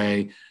 by the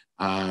way,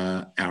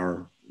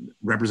 our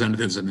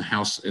representatives in the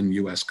House in the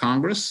US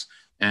Congress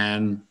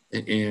and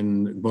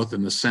both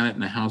in the Senate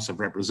and the House of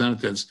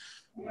Representatives,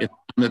 it's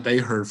time that they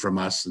heard from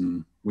us,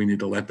 and we need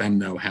to let them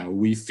know how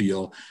we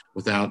feel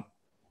without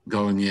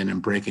going in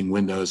and breaking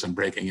windows and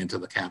breaking into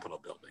the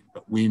Capitol building.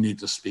 But we need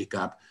to speak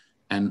up.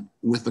 And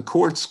with the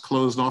courts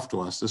closed off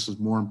to us, this is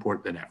more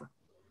important than ever.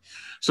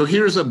 So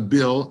here's a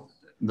bill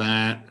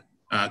that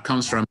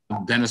comes from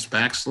Dennis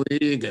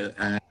Baxley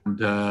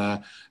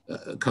and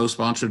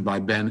co-sponsored by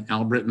Ben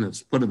Albritton.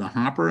 It's put in the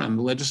hopper, and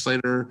the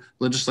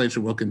legislature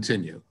will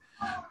continue.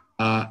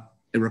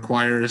 It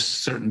requires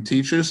certain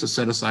teachers to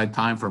set aside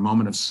time for a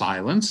moment of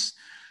silence.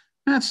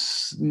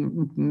 That's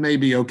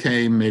maybe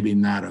okay, maybe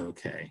not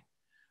okay.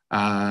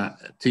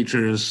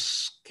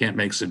 Teachers can't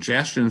make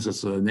suggestions.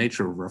 It's the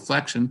nature of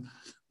reflection,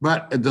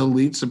 but it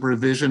deletes a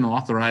provision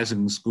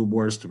authorizing the school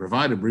boards to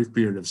provide a brief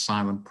period of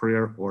silent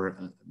prayer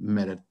or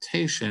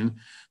meditation.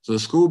 So the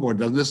school board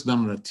does this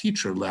done at a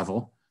teacher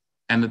level,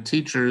 and the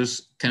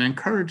teachers can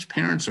encourage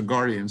parents or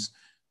guardians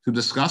to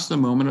discuss the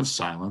moment of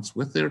silence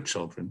with their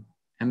children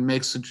and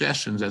make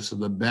suggestions as to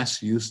the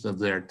best use of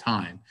their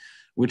time,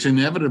 which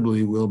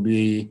inevitably will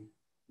be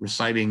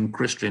reciting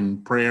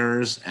Christian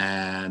prayers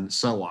and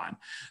so on.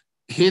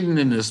 Hidden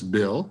in this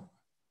bill,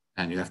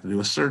 and you have to do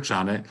a search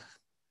on it,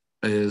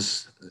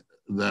 is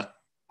the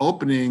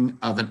opening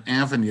of an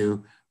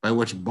avenue by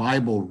which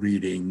Bible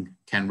reading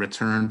can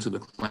return to the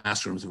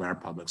classrooms of our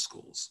public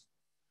schools.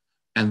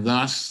 And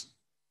thus,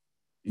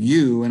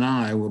 you and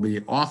I will be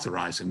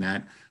authorizing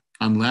that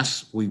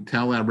unless we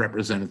tell our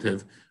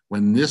representative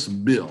when this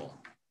bill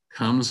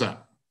comes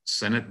up,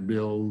 Senate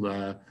Bill,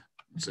 let's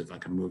see if I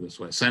can move this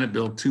way, Senate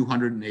Bill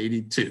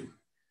 282,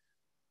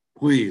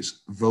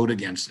 please vote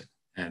against it.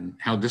 And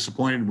how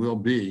disappointed we'll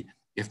be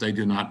if they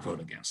do not vote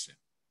against it.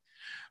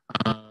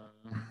 Let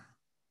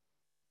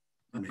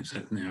me say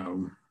it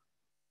now.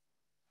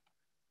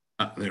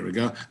 There we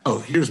go. Oh,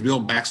 here's Bill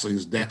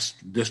Baxley's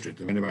district.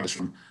 If anybody's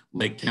from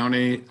Lake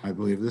County, I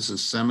believe this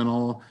is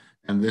Seminole,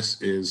 and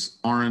this is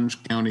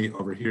Orange County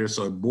over here.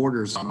 So it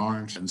borders on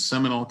Orange and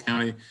Seminole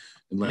County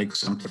and Lake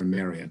Sumter and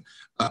Marion.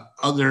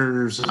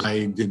 Others,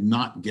 I did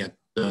not get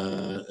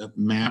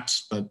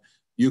maps, but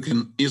you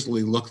can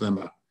easily look them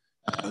up.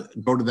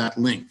 Go to that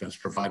link that's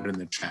provided in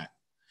the chat.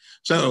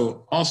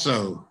 So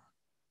also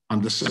on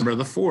December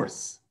the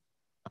 4th,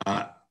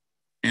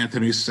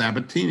 Anthony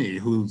Sabatini,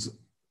 who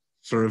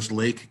serves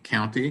Lake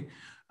County,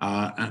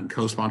 and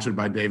co-sponsored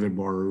by David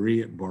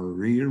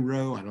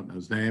Borrero, I don't know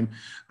his name,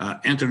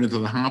 entered into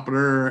the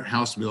hopper,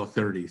 House Bill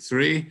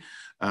 33.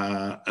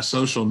 A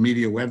social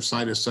media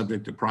website is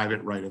subject to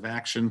private right of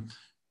action.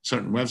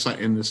 Certain website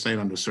in the state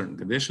under certain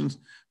conditions.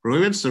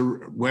 Prohibits the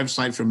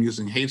website from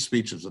using hate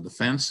speech as a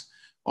defense.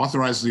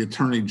 Authorizes the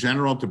Attorney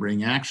General to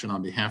bring action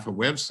on behalf of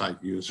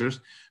website users.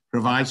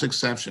 Provides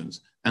exceptions.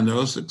 And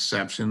those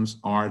exceptions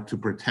are to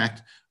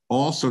protect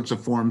all sorts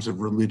of forms of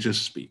religious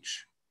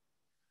speech.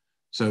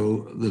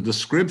 So the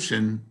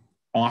description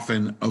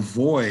often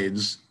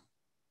avoids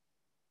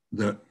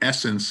the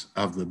essence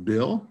of the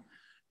bill.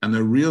 And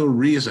the real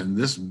reason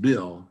this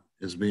bill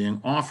is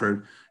being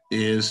offered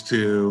is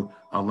to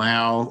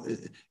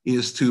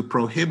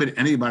prohibit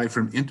anybody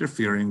from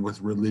interfering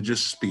with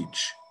religious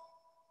speech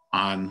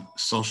on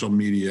social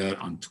media,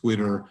 on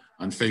Twitter,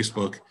 on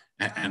Facebook,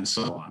 and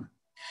so on.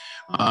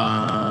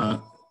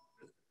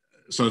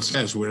 So it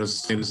says, whereas the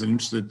state is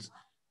interested,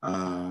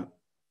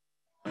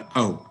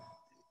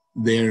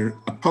 they're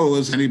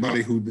opposed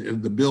anybody who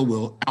the bill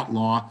will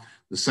outlaw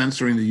the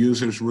censoring the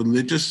user's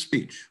religious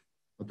speech.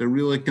 What they're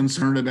really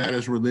concerned about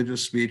is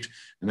religious speech,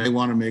 and they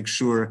want to make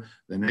sure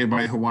that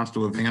anybody who wants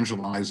to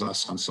evangelize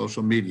us on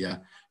social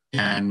media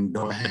can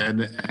go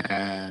ahead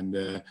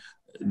and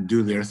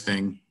do their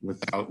thing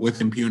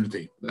with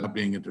impunity, without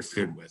being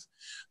interfered with.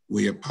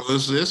 We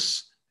oppose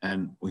this,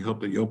 and we hope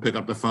that you'll pick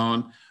up the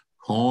phone,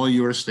 call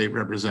your state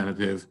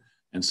representative,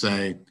 and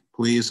say,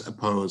 please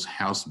oppose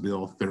House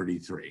Bill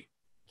 33.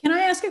 Can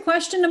I ask a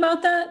question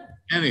about that?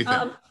 Anything.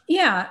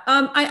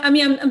 I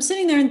mean, I'm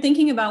sitting there and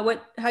thinking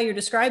about how you're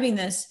describing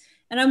this,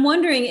 and I'm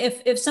wondering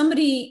if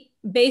somebody,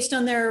 based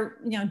on their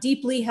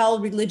deeply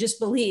held religious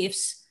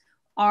beliefs,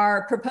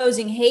 are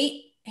proposing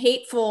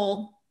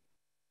hateful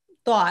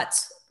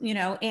thoughts,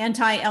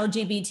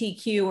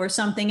 anti-LGBTQ or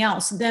something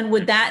else, then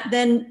would that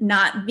then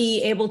not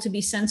be able to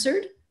be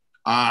censored?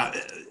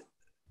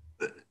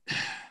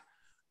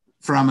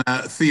 From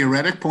a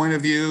theoretic point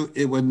of view,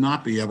 it would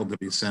not be able to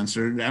be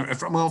censored.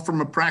 From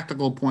a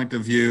practical point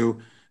of view,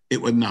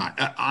 it would not.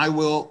 I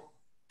will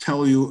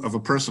tell you of a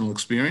personal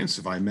experience,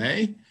 if I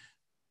may.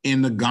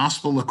 In the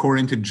Gospel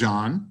according to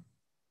John,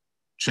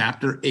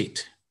 chapter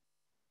 8,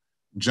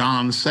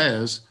 John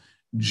says,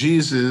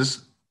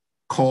 Jesus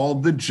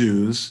called the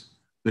Jews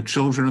the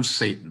children of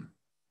Satan,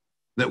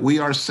 that we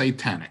are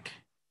satanic.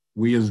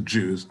 We as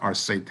Jews are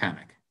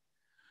satanic.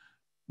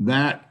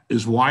 That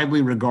is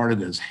widely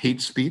regarded as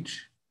hate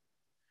speech,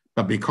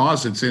 but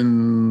because it's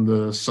in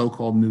the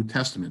so-called New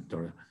Testament,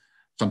 or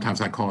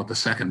sometimes I call it the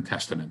Second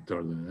Testament,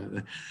 or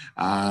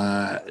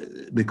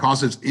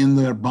because it's in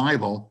their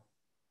Bible,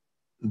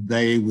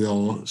 they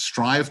will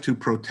strive to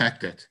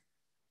protect it,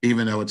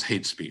 even though it's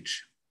hate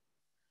speech.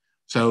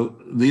 So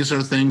these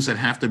are things that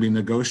have to be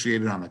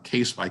negotiated on a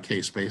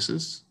case-by-case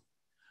basis.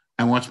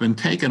 And what's been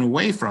taken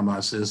away from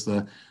us is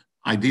the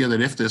idea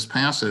that if this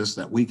passes,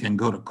 that we can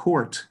go to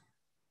court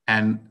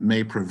and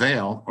may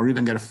prevail or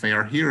even get a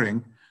fair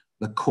hearing.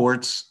 The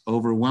courts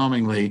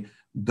overwhelmingly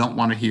don't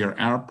want to hear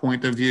our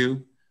point of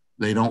view.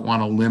 They don't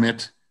want to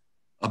limit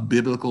a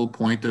biblical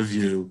point of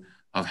view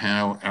of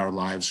how our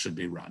lives should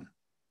be run.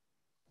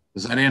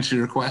 Does that answer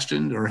your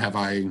question, or have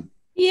I?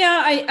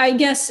 Yeah, I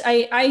guess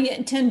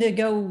I tend to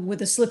go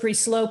with a slippery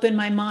slope in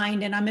my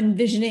mind, and I'm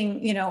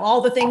envisioning, all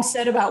the things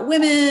said about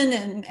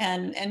women,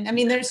 and I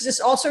mean, there's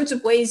just all sorts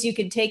of ways you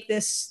could take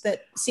this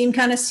that seem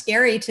kind of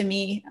scary to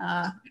me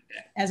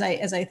as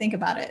I think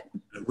about it.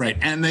 Right,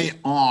 and they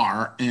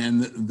are,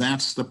 and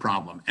that's the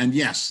problem. And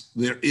yes,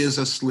 there is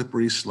a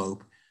slippery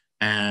slope,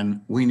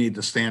 and we need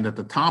to stand at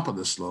the top of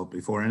the slope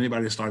before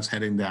anybody starts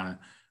heading down it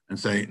and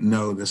say,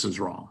 no, this is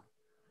wrong.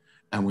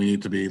 And we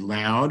need to be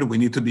loud. We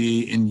need to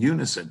be in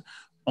unison.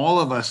 All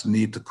of us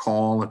need to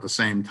call at the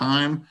same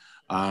time.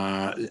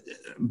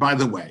 By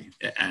the way,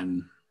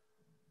 and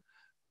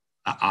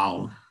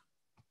I'll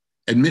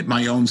admit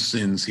my own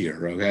sins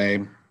here,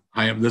 okay?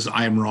 I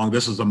am wrong.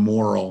 This is a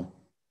moral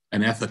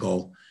and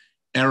ethical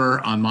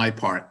error on my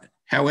part.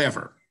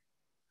 However,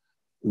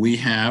 we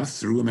have,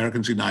 through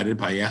Americans United,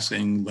 by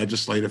asking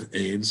legislative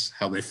aides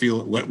how they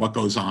feel, what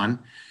goes on,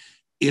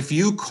 if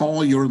you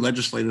call your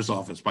legislator's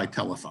office by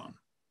telephone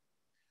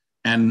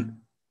and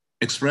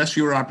express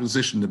your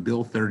opposition to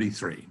Bill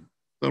 33,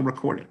 they'll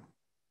record it.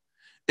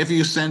 If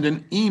you send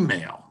an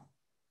email,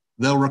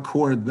 they'll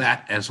record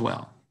that as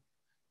well.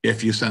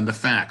 If you send a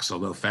fax,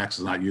 although fax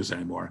is not used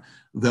anymore,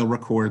 they'll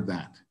record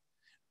that.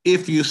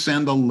 If you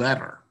send a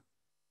letter,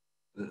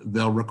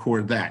 they'll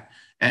record that.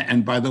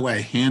 And by the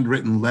way,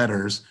 handwritten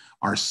letters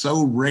are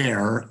so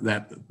rare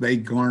that they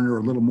garner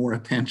a little more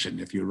attention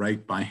if you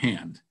write by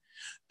hand.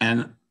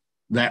 And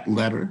that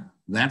letter,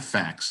 that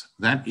fax,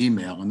 that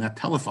email, and that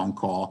telephone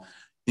call,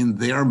 in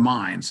their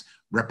minds,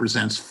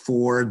 represents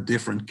 4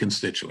 different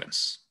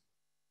constituents.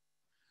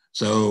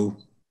 So,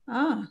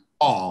 I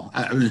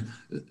mean,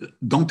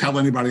 don't tell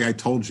anybody I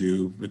told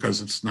you,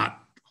 because it's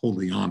not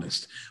wholly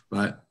honest,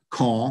 but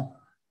call,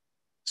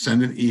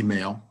 send an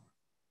email,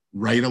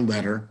 write a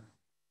letter,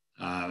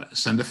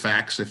 send a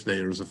fax if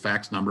there's a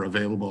fax number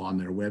available on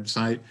their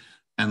website,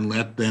 and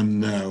let them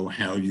know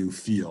how you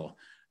feel.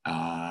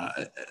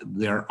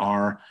 There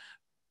are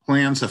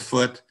plans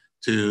afoot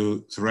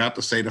throughout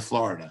the state of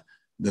Florida,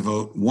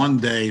 devote one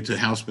day to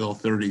House Bill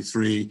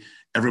 33.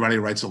 Everybody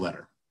writes a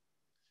letter.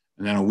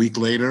 And then a week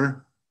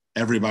later,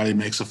 everybody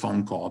makes a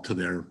phone call to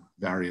their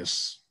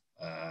various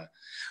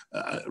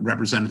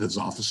representatives'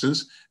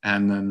 offices.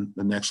 And then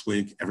the next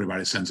week,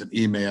 everybody sends an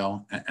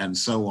email and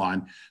so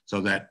on,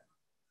 so that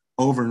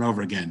over and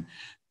over again,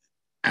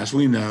 as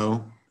we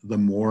know, the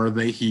more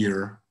they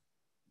hear,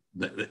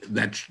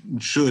 that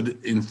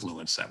should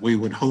influence them. We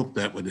would hope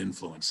that would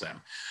influence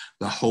them.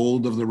 The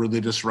hold of the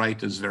religious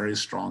right is very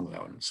strong,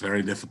 though, and it's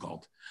very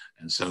difficult.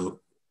 And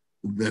so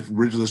the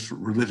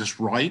religious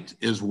right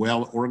is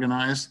well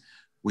organized.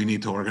 We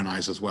need to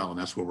organize as well, and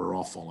that's where we're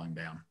all falling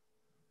down.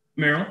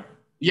 Merrill?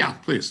 Yeah,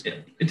 please.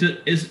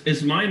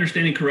 Is my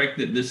understanding correct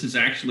that this is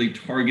actually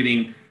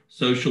targeting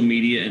social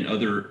media and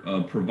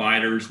other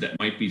providers that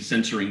might be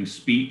censoring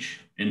speech?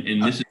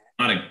 And this is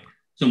not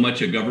so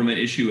much a government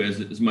issue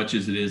as much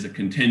as it is a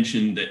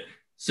contention that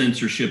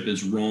censorship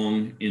is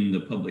wrong in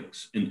the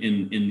public's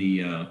in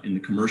the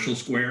commercial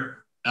square?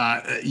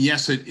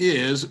 Yes, it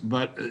is.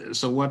 But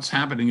so what's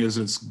happening is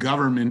it's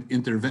government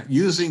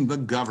using the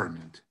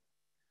government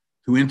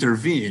to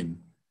intervene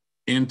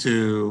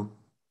into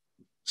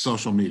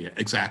Social media,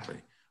 exactly.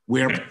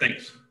 Where Okay,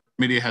 thanks.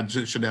 media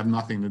should have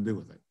nothing to do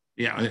with it.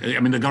 Yeah, I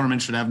mean, the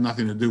government should have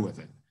nothing to do with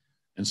it.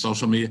 And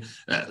social media,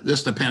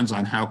 this depends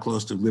on how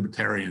close to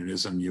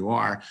libertarianism you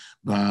are,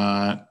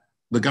 but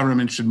the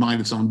government should mind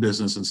its own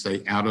business and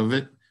stay out of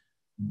it.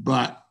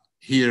 But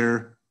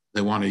here,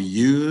 they want to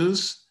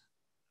use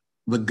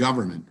the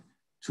government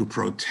to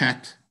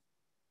protect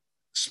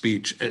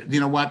speech. You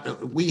know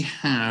what? We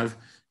have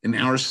in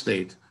our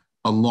state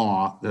a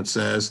law that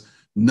says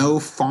no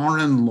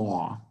foreign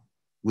law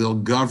will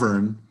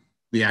govern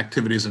the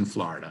activities in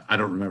Florida. I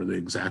don't remember the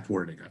exact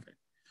wording of it.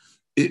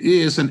 It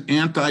is an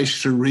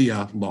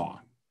anti-Sharia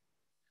law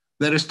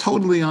that is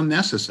totally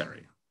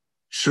unnecessary.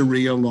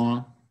 Sharia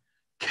law,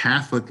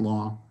 Catholic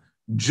law,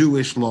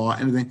 Jewish law,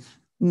 anything,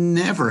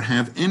 never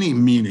have any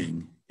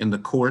meaning in the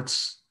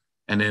courts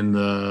and in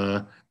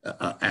the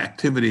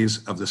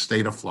activities of the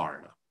state of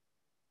Florida.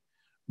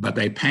 But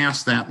they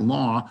passed that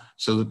law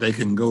so that they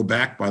can go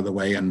back, by the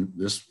way, and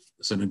this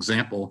is an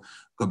example,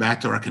 go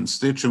back to our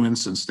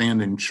constituents and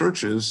stand in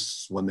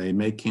churches when they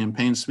make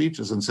campaign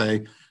speeches and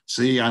say,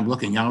 see, I'm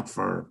looking out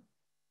for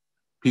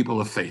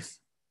people of faith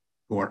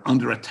who are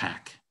under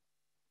attack.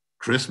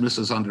 Christmas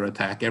is under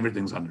attack,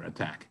 everything's under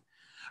attack.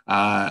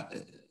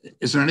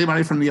 Is there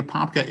anybody from the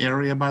Apopka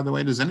area, by the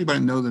way? Does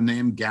anybody know the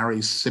name Gary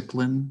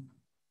Siplin?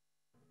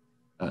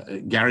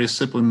 Gary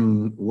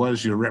Siplin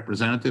was your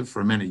representative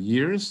for many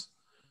years.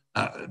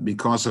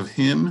 Because of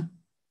him,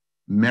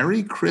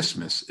 Merry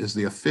Christmas is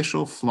the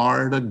official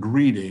Florida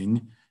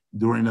greeting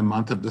during the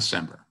month of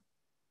December.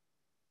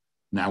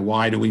 Now,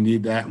 why do we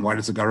need that? And why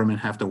does the government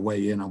have to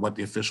weigh in on what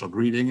the official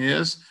greeting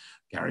is?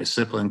 Gary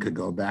Siplin could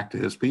go back to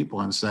his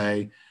people and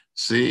say,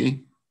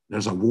 see,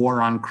 there's a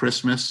war on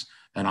Christmas,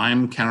 and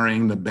I'm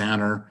carrying the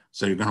banner,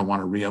 so you're going to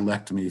want to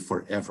reelect me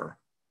forever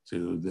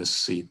to this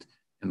seat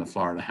in the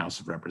Florida House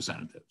of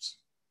Representatives.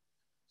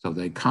 So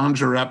they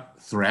conjure up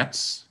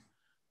threats,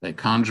 they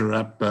conjure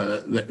up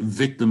the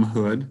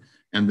victimhood,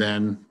 and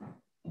then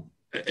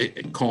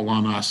call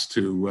on us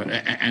to,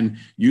 and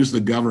use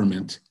the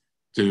government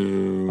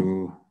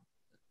to,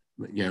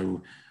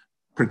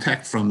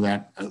 protect from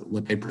that,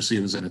 what they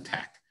perceive as an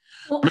attack.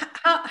 Well,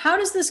 how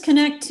does this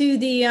connect to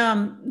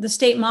the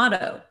state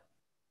motto?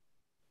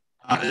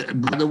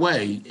 By the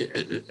way,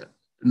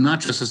 not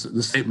just as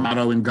the state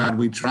motto, "In God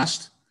We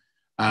Trust,"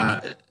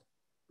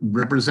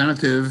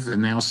 Representative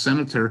and now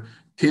Senator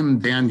Tim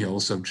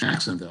Daniels of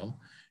Jacksonville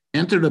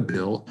entered a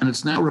bill, and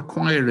it's now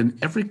required in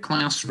every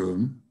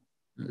classroom,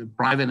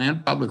 private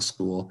and public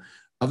school,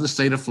 of the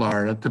state of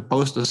Florida to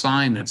post a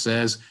sign that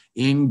says,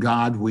 "In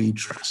God We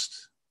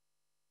Trust."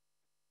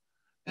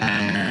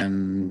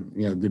 And,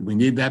 did we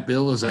need that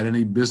bill? Is that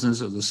any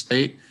business of the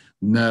state?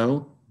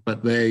 No,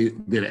 but they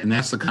did it. And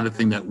that's the kind of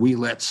thing that we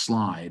let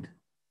slide.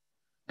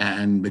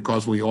 And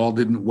because we all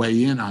didn't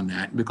weigh in on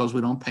that, because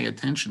we don't pay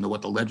attention to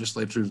what the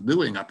legislature is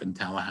doing up in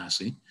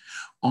Tallahassee,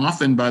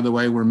 often, by the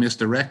way, we're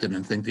misdirected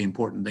and think the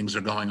important things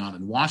are going on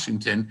in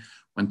Washington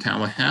when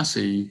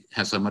Tallahassee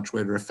has a much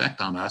greater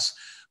effect on us.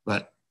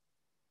 But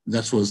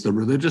this was the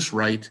religious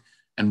right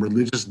and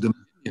religious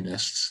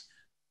dominionists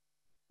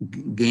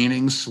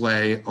gaining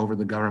sway over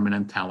the government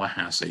in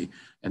Tallahassee.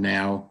 And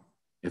now,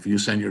 if you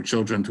send your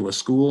children to a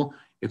school,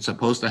 it's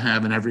supposed to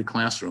have in every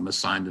classroom a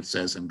sign that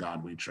says, "In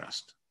God We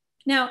Trust."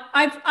 Now,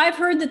 I've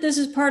heard that this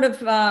is part of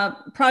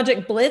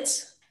Project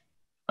Blitz.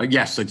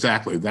 Yes,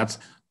 exactly. Go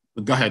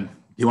ahead.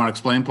 You want to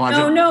explain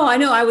Project? No, I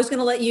know. I was going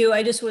to let you.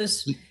 I just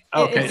was.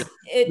 Okay.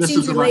 It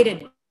seems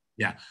related.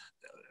 Yeah.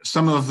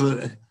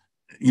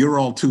 You're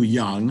all too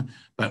young,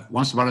 but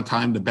once upon a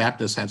time, the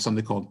Baptists had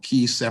something called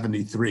Key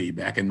 73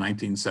 back in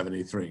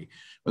 1973,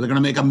 where they're going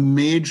to make a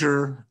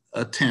major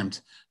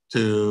attempt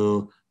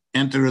to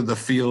enter the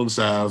fields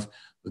of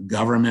the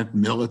government,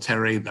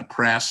 military, the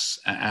press,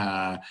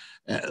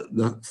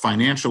 the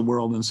financial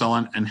world, and so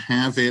on, and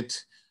have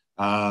it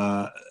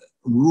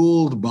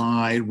ruled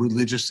by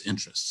religious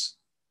interests,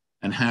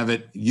 and have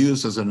it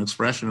used as an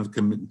expression of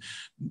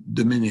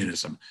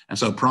dominionism. And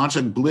so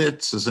Project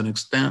Blitz is an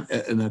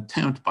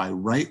attempt by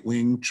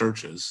right-wing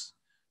churches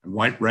and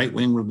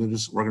right-wing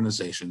religious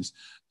organizations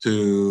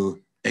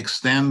to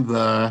extend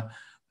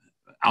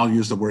I'll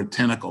use the word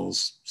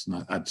tentacles,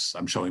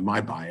 I'm showing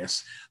my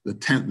bias, the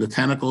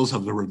tentacles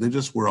of the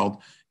religious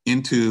world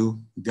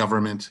into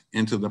government,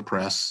 into the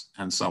press,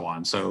 and so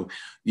on. So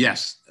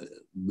yes,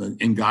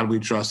 "In God We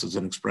Trust" is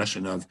an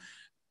expression of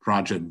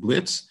Project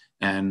Blitz.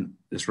 And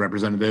this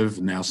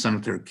representative, now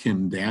Senator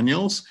Kim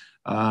Daniels,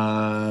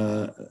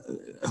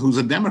 who's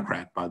a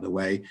Democrat, by the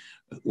way,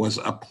 was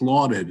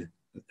applauded.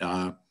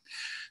 I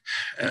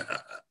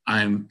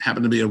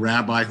happen to be a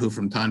rabbi who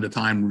from time to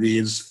time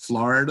reads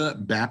Florida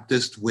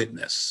Baptist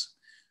Witness.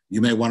 You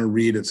may want to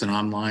read, it's an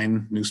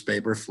online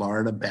newspaper,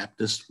 Florida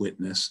Baptist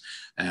Witness.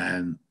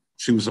 And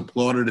she was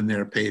applauded in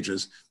their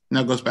pages.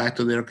 Now it goes back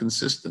to their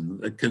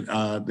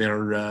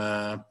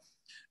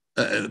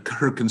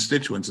her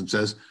constituents and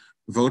says,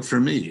 "Vote for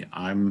me.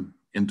 I'm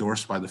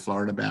endorsed by the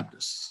Florida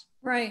Baptists."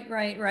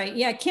 Right.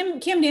 Yeah, Kim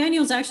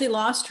Daniels actually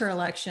lost her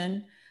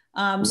election.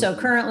 So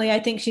currently, I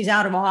think she's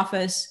out of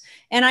office.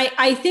 And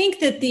I think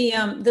that the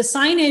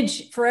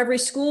signage for every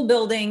school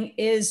building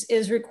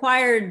is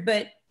required,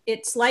 but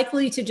it's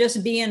likely to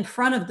just be in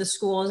front of the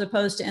school as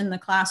opposed to in the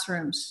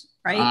classrooms,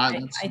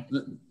 right?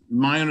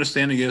 My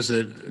understanding is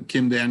that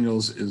Kim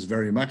Daniels is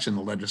very much in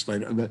the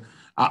legislature.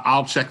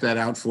 I'll check that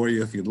out for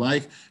you if you'd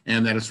like,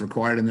 and that it's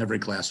required in every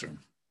classroom.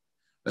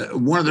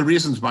 One of the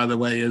reasons, by the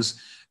way, is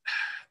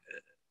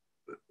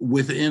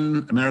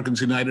within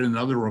Americans United and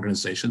other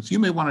organizations, you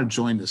may want to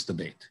join this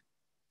debate.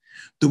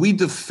 Do we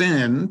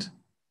defend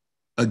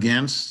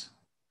against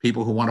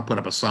people who want to put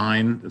up a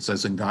sign that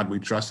says, "In God we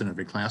trust," in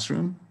every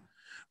classroom?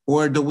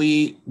 Or do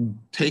we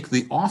take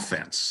the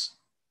offense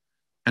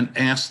and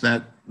ask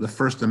that the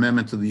First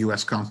Amendment to the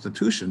US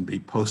Constitution be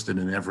posted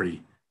in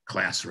every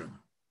classroom,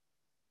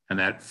 and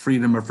that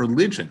freedom of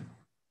religion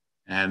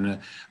and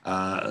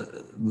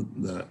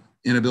the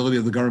inability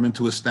of the government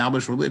to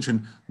establish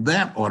religion,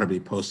 that ought to be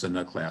posted in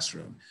a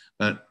classroom?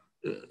 But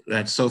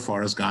that so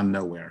far has gone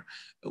nowhere.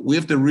 We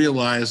have to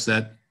realize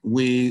that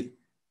we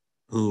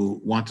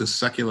who want to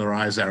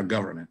secularize our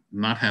government,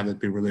 not have it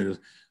be religious,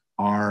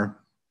 are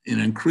an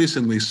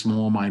increasingly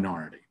small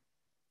minority.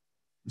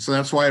 So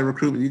that's why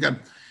recruitment, you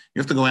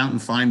have to go out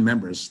and find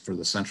members for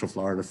the Central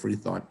Florida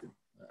Freethought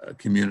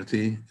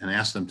community and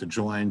ask them to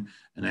join,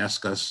 and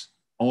ask us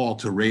all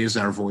to raise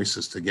our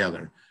voices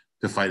together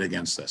to fight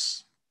against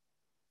this.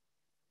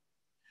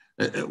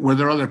 Were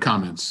there other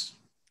comments?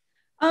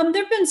 There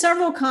have been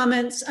several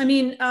comments. I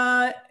mean,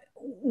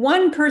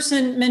 one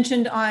person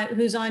mentioned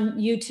who's on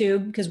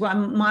YouTube, because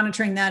I'm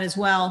monitoring that as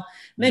well,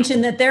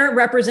 mentioned that their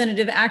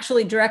representative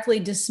actually directly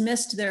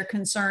dismissed their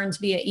concerns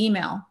via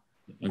email.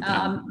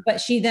 Okay. But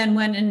she then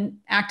went and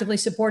actively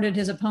supported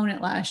his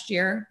opponent last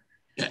year.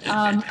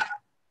 And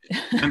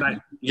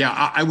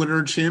I would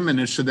urge him,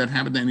 and should that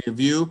happen to any of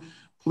you,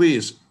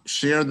 please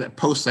share that,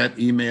 post that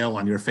email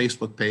on your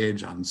Facebook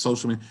page, on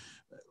social media.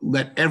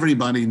 Let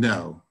everybody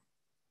know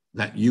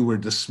that you were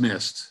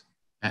dismissed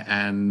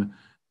and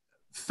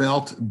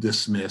felt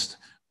dismissed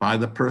by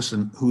the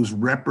person who's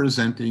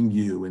representing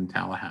you in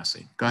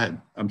Tallahassee. Go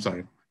ahead. I'm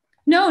sorry.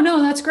 No,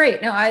 that's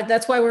great. No,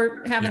 that's why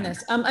we're having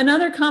this.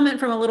 Another comment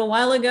from a little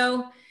while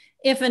ago: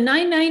 if a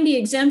 990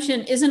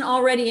 exemption isn't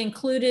already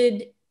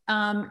included,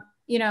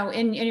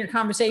 in your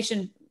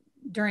conversation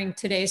during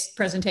today's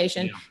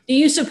presentation, do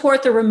you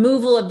support the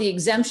removal of the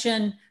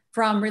exemption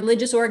from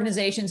religious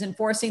organizations and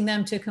forcing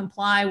them to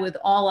comply with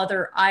all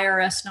other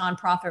IRS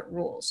nonprofit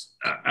rules?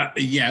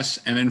 Yes,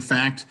 and in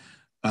fact,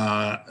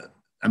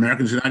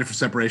 Americans United for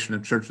Separation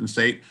of Church and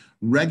State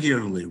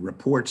regularly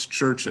reports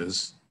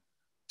churches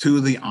to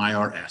the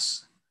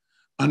IRS.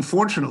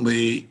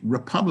 Unfortunately,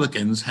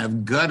 Republicans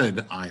have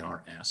gutted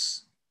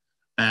IRS,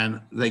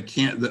 and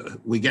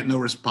we get no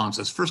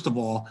responses. First of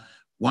all,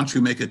 once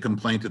you make a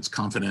complaint, it's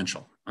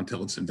confidential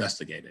until it's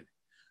investigated.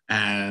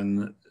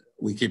 And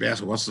we keep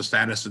asking, what's the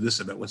status of this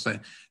event? What's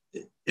that?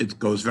 It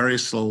goes very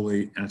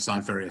slowly, and it's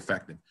not very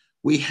effective.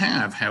 We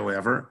have,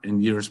 however,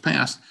 in years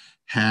past,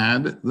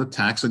 had the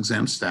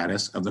tax-exempt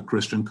status of the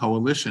Christian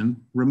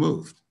Coalition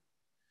removed.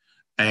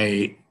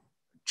 A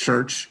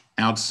church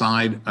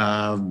outside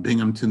of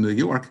Binghamton, New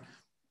York,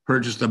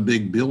 purchased a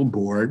big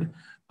billboard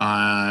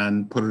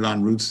and put it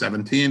on Route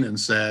 17 and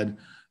said,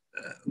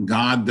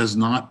 God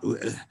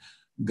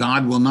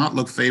will not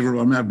look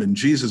favorably,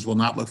 Jesus will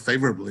not look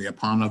favorably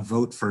upon a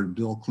vote for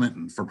Bill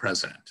Clinton for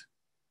president.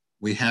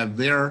 We have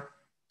their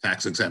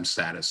tax-exempt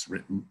status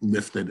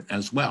lifted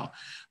as well,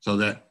 so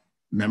that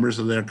members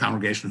of their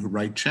congregation who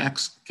write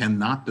checks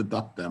cannot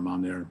deduct them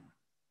on their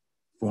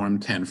Form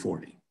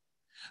 1040.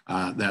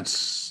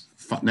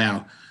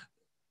 Now,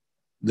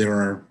 there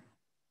are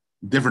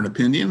different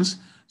opinions.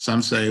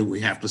 Some say we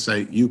have to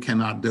say, you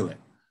cannot do it.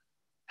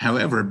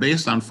 However,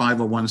 based on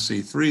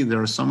 501c3,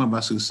 there are some of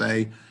us who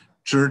say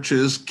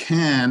churches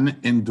can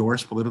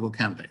endorse political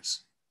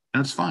candidates,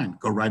 and it's fine,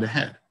 go right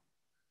ahead.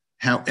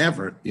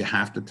 However, you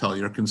have to tell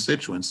your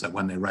constituents that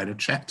when they write a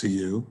check to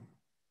you,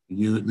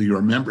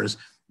 your members,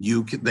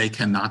 they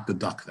cannot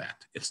deduct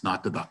that. It's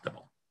not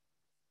deductible.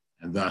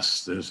 And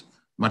thus, there's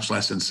much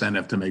less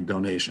incentive to make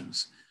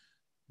donations.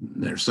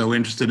 They're so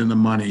interested in the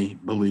money,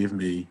 believe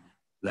me,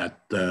 that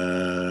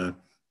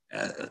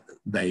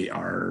they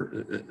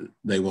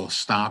will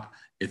stop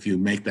if you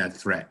make that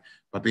threat.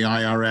 But the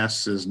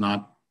IRS is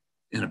not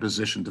in a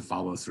position to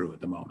follow through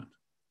at the moment.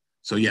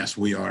 So yes,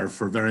 we are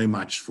very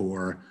much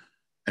for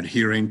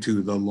adhering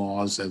to the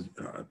laws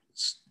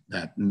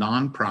that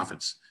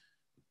nonprofits,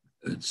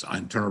 it's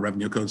Internal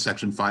Revenue Code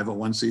section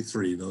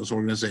 501c3, those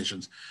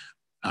organizations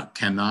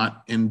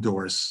cannot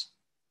endorse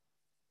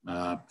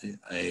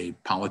a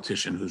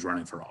politician who's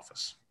running for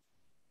office.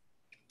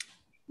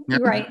 Yeah.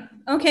 Right.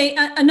 Okay.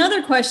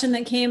 Another question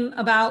that came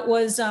about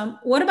was,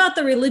 what about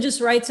the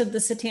religious rights of the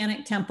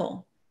Satanic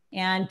Temple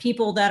and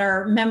people that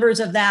are members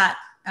of that?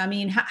 I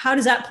mean, how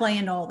does that play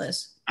into all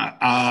this?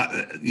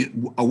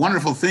 A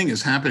wonderful thing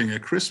is happening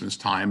at Christmas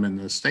time in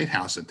the State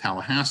House at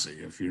Tallahassee.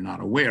 If you're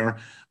not aware,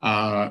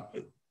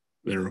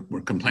 there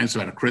were complaints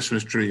about a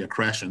Christmas tree, a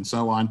creche, and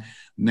so on.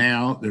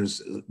 Now there's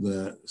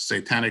the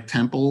Satanic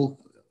Temple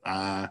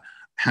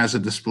has a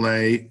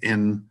display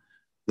in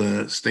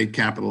the state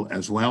capitol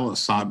as well,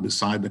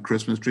 beside the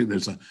Christmas tree.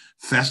 There's a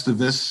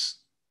Festivus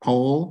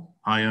pole,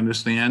 I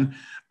understand,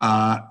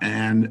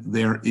 and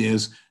there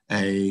is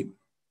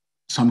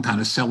some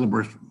kind of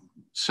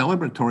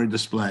celebratory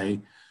display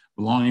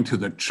belonging to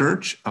the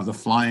Church of the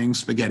Flying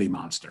Spaghetti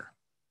Monster.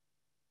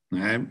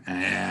 Okay?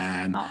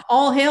 And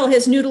all hail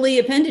his noodly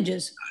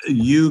appendages.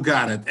 You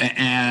got it.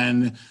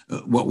 And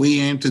what we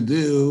aim to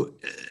do,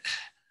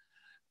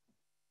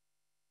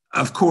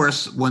 of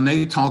course, when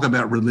they talk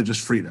about religious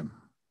freedom,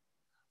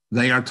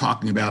 they are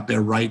talking about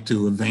their right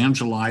to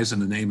evangelize in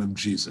the name of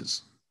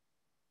Jesus.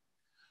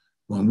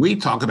 When we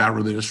talk about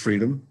religious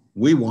freedom,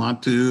 we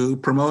want to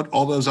promote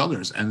all those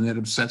others, and it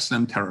upsets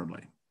them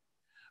terribly.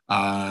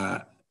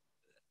 It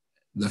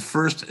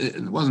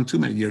wasn't too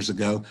many years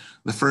ago,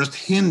 the first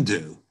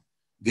Hindu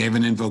gave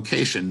an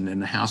invocation in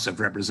the House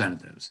of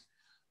Representatives.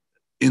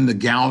 In the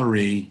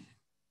gallery,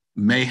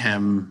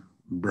 mayhem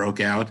broke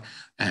out,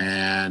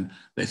 and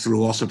they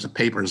threw all sorts of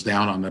papers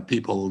down on the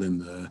people in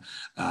the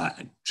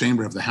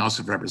chamber of the House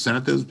of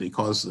Representatives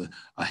because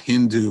a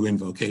Hindu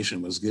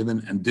invocation was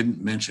given and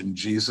didn't mention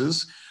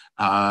Jesus.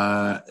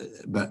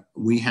 But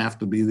we have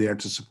to be there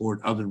to support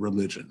other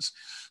religions.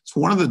 It's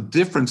one of the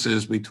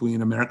differences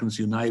between Americans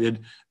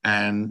United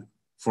and,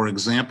 for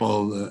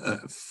example,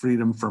 the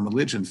Freedom from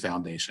Religion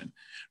Foundation.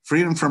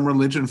 Freedom from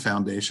Religion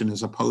Foundation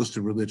is opposed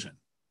to religion.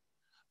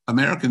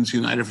 Americans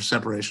United for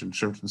Separation of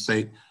Church and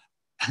State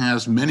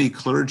has many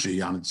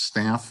clergy on its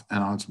staff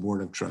and on its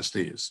board of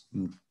trustees,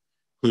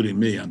 including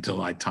me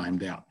until I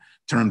termed out.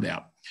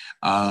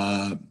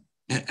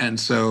 And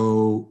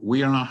so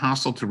we are not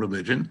hostile to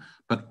religion,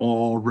 but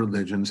all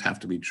religions have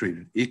to be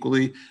treated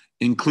equally,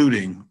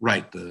 including,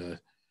 the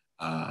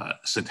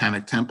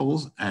Satanic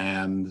Temples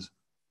and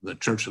the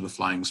Church of the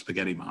Flying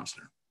Spaghetti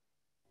Monster.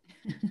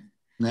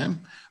 I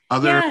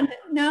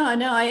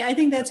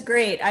think that's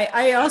great.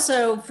 I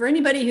also, for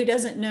anybody who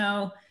doesn't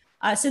know,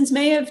 since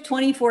May of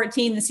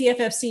 2014, the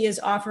CFFC has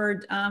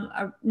offered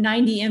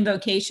 90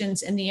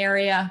 invocations in the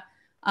area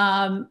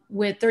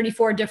with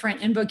 34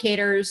 different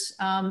invocators,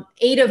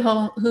 8 of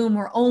whom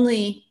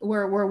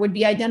would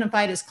be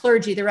identified as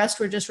clergy. The rest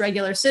were just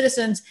regular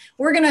citizens.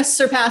 We're going to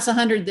surpass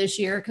 100 this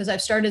year because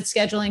I've started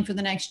scheduling for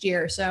the next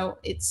year. So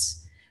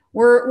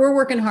we're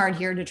working hard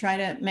here to try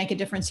to make a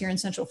difference here in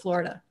Central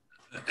Florida.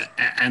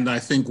 And I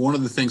think one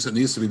of the things that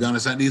needs to be done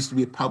is that needs to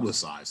be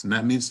publicized, and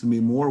that needs to be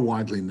more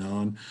widely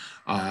known,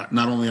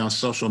 not only on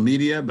social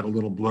media, but a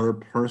little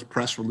blurb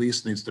press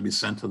release needs to be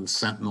sent to the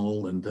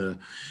Sentinel and to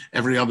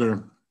every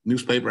other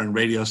newspaper and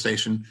radio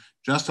station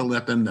just to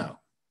let them know.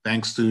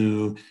 Thanks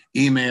to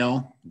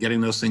email,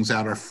 getting those things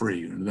out are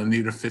free. It doesn't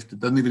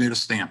even need a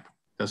stamp.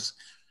 Just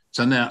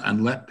send out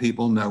and let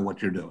people know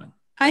what you're doing.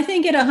 I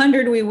think at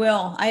 100 we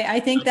will. I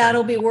think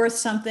that'll be worth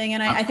something.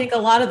 And I think a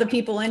lot of the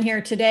people in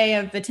here today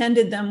have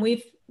attended them.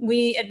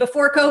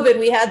 Before COVID,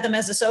 we had them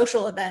as a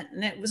social event,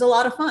 and it was a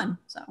lot of fun.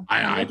 So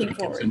I'm looking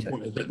forward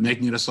to it.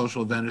 Making it a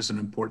social event is an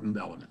important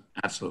element.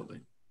 Absolutely.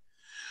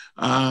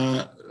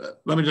 Let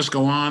me just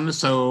go on.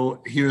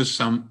 So here's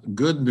some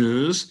good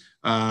news.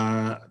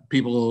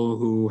 People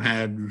who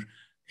had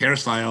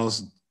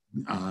hairstyles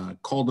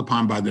called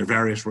upon by their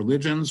various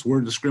religions were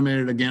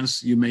discriminated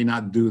against. You may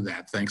not do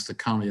that, thanks to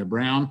Connie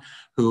Brown,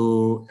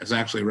 who is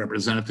actually a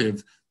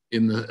representative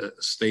in the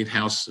State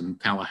House in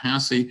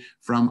Tallahassee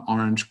from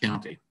Orange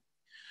County.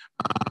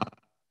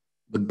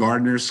 The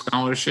Gardner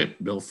Scholarship,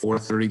 Bill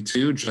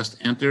 432, just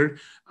entered,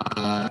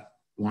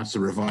 wants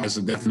to revise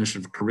the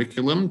definition of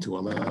curriculum to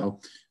allow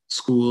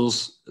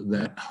schools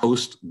that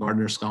host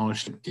Gardner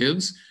Scholarship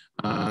kids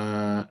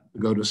to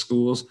go to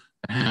schools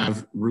that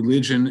have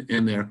religion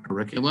in their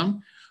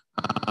curriculum.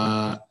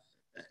 And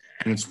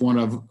it's one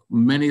of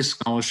many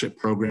scholarship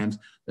programs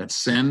that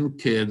send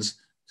kids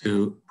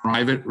to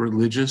private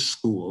religious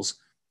schools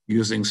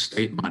using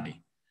state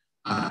money.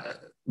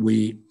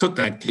 We took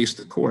that case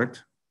to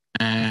court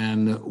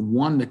and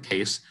won the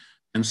case.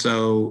 And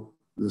so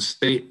the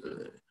state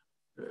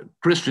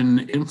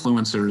Christian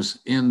influencers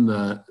in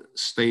the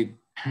State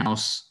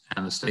House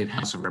and the State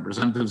House of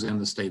Representatives and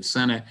the State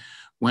Senate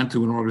went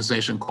to an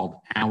organization called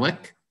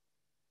ALEC,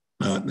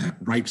 that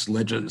writes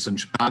in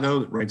Chicago,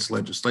 that writes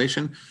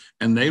legislation,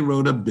 and they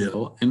wrote a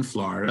bill in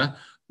Florida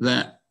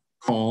that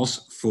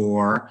calls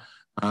for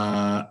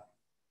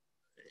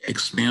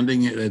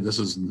expanding, this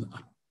is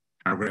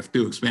paragraph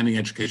 2, expanding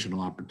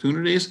educational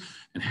opportunities.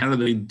 And how do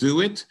they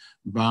do it?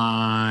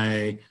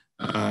 By,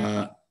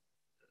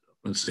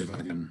 let's see if I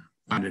can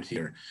find it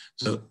here.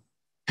 So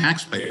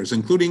taxpayers,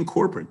 including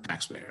corporate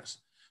taxpayers,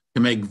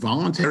 can make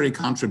voluntary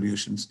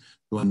contributions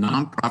to a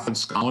nonprofit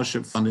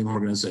scholarship funding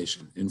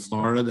organization in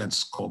Florida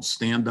that's called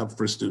Stand Up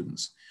for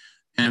Students.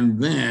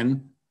 And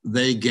then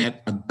they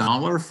get a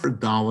dollar for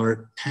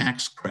dollar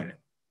tax credit.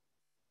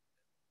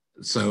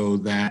 So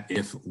that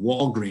if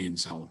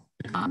Walgreens, I'll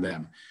pick on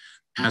them,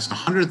 has a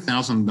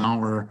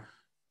 $100,000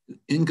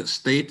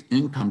 state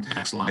income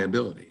tax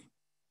liability,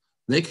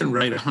 they can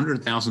write a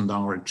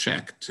 $100,000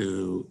 check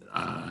to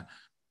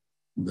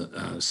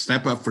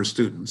Step Up for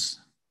Students,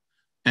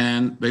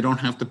 and they don't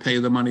have to pay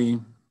the money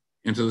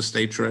into the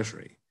state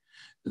treasury.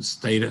 The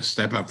state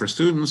Step Up for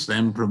Students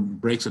then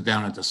breaks it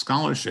down into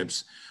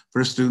scholarships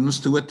for students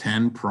to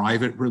attend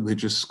private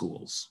religious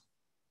schools.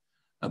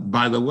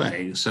 By the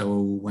way, so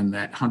when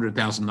that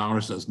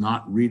 $100,000 does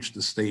not reach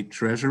the state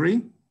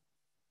treasury,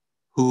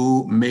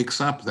 who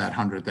makes up that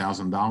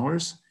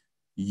 $100,000?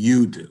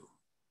 You do.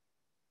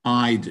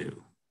 I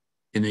do.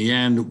 In the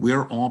end,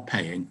 we're all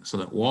paying so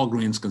that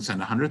Walgreens can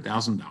send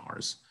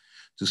 $100,000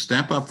 to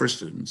Step Up for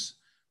Students,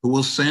 who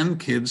will send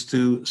kids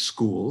to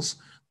schools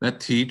that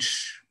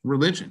teach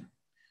religion.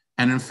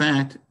 And in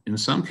fact, in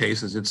some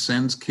cases, it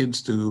sends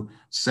kids to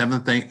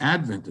Seventh-day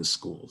Adventist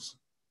schools.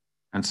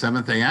 And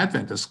Seventh-day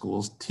Adventist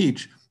schools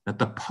teach that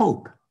the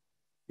Pope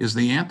is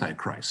the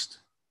Antichrist.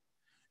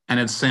 And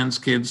it sends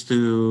kids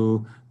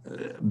to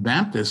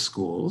Baptist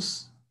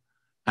schools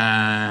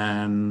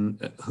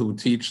and who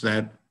teach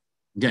that,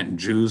 again,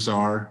 Jews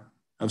are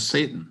of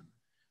Satan.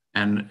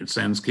 And it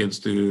sends kids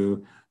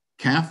to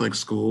Catholic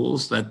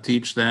schools that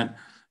teach that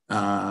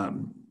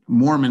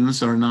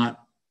Mormons are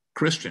not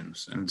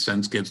Christians. And it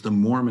sends kids to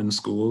Mormon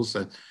schools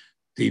that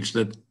teach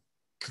that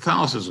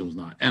Catholicism is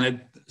not. And it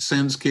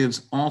sends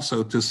kids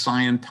also to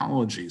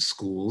Scientology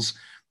schools,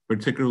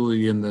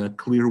 particularly in the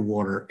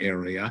Clearwater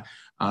area.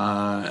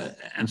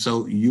 And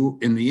so you,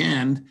 in the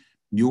end,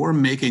 you're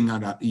making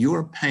it up,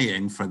 you're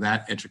paying for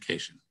that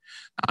education.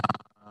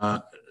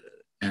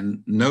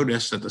 And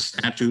notice that the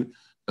statute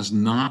does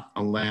not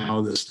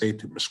allow the state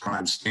to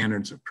prescribe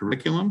standards of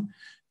curriculum.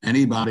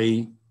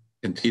 Anybody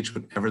can teach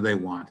whatever they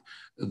want.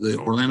 The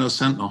Orlando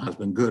Sentinel has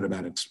been good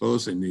about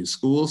exposing these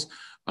schools.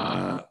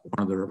 One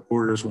of the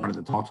reporters wanted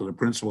to talk to the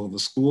principal of the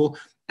school,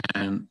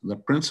 and the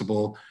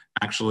principal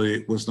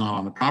actually was not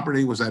on the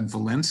property, was at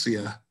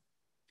Valencia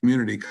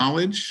Community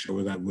College,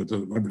 or that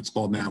whatever it's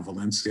called now,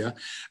 Valencia,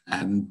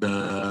 and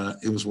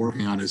he was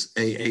working on his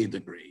AA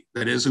degree.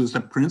 That is, he was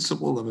the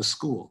principal of a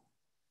school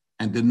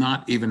and did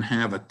not even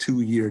have a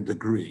 2-year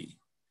degree.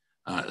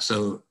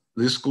 So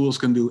these schools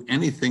can do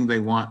anything they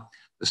want.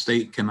 The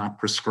state cannot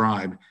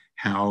prescribe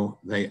how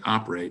they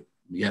operate,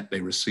 yet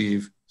they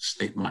receive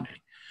state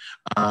money.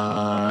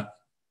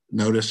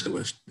 Notice it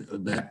was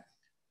that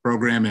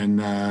program in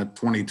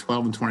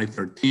 2012 and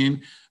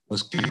 2013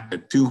 was capped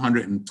at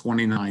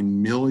 $229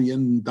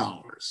 million.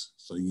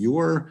 So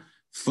you're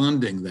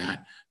funding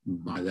that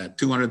by that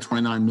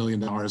 $229 million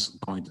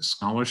going to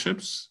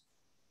scholarships,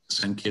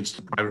 send kids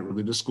to private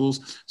religious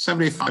schools.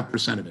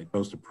 75% of it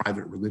goes to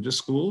private religious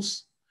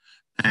schools.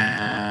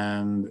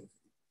 And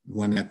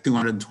when that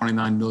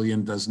 $229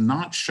 million does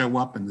not show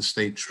up in the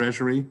state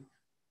treasury,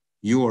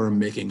 you are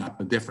making up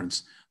a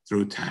difference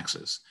through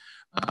taxes.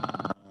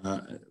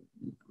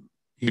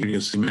 Here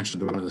you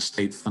mentioned one of the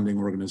state funding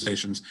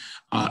organizations.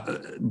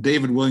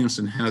 David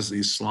Williamson has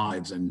these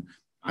slides, and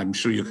I'm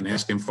sure you can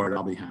ask him for it,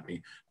 I'll be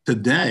happy.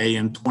 Today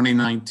in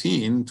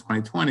 2019,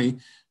 2020,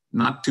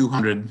 not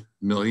 200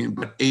 million,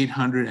 but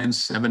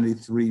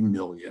 $873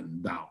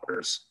 million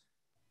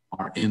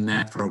are in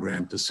that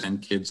program to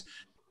send kids,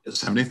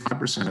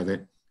 75% of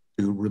it,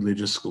 to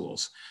religious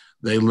schools.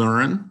 They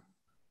learn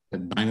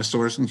that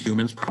dinosaurs and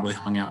humans probably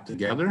hung out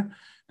together,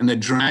 and that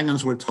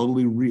dragons were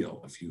totally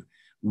real. If you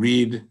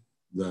read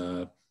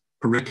the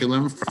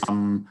curriculum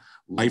from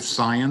Life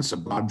Science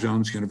of Bob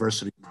Jones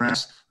University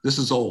Press, this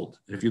is old.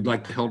 If you'd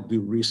like to help do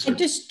research. I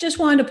just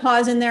wanted to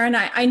pause in there, and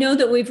I know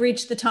that we've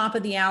reached the top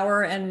of the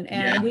hour, and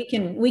yeah, we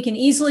can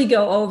easily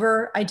go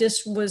over. I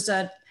just was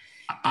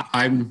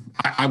I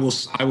will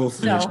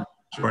finish. So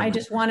I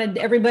just wanted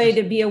everybody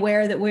to be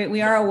aware that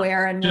we are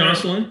aware. And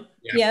Jocelyn,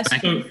 yes.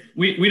 So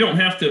we don't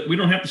have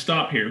to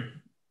stop here.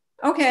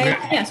 Okay.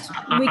 Yes,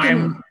 we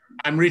can.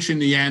 I'm reaching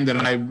the end, and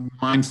I'm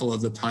mindful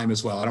of the time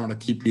as well. I don't want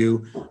to keep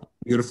you.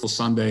 Beautiful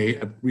Sunday.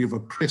 We have a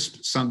crisp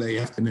Sunday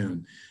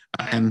afternoon,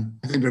 and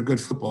I think there are good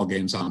football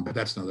games on, but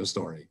that's another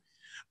story.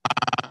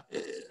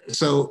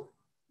 So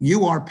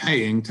you are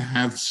paying to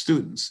have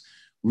students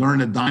learn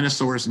that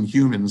dinosaurs and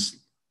humans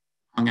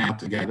hung out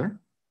together,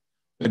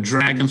 that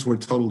dragons were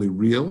totally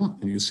real,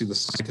 and you see the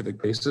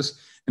scientific basis,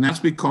 and that's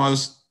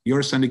because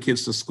you're sending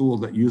kids to school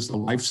that use the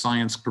life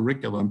science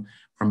curriculum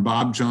from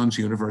Bob Jones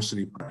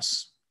University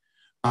Press.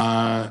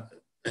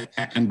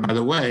 And by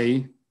the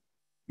way,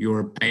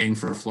 you're paying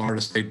for a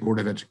Florida State Board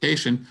of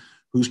Education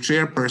whose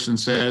chairperson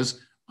says,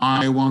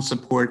 I won't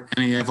support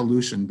any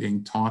evolution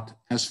being taught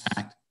as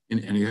fact in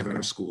any of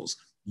our schools.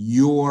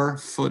 You're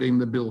footing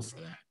the bill for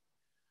that.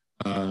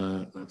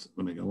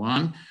 Let me go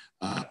on.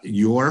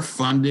 You're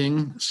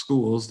funding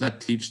schools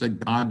that teach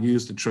that God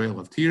used the Trail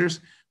of Tears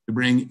to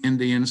bring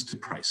Indians to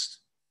Christ.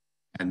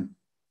 And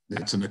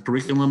that's in the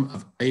curriculum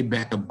of a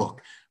Becca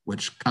book,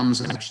 which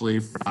comes actually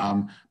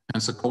from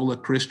Pensacola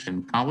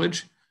Christian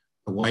College.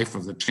 The wife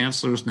of the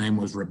chancellor's name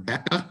was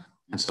Rebecca,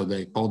 and so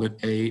they called it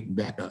a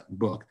Becca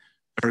book.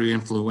 Very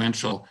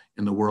influential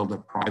in the world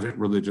of private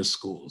religious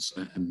schools,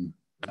 and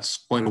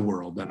that's quite a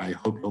world that I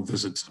hope you'll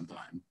visit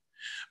sometime.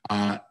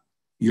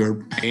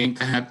 You're paying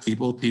to have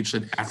people teach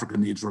that Africa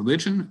needs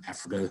religion,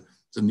 Africa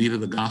is in need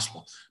of the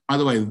gospel. By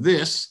the way,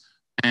 this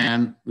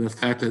and the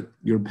fact that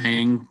you're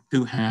paying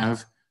to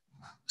have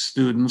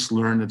students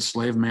learn that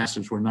slave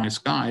masters were nice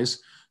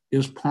guys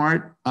is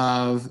part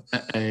of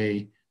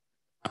a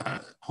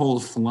whole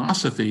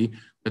philosophy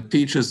that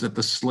teaches that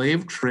the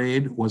slave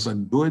trade was a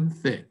good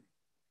thing.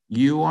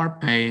 You are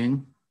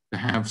paying to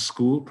have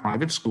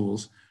private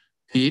schools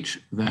teach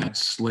that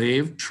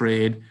slave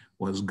trade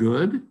was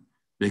good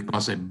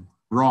because it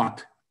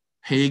brought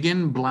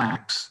pagan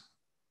blacks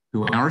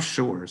to our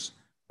shores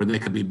where they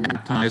could be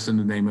baptized in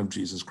the name of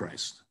Jesus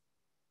Christ.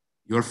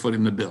 You're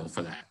footing the bill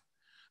for that.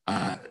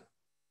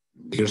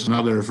 Here's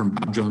another from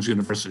Bob Jones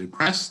University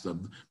Press, the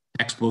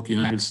textbook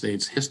United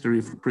States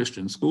History for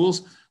Christian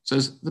Schools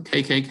says the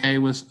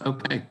KKK was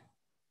okay.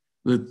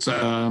 It's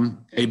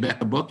a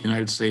Becker book,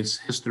 United States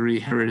History,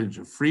 Heritage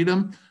of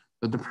Freedom.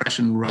 The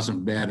Depression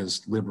wasn't bad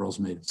as liberals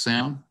made it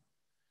sound.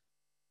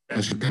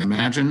 As you can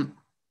imagine,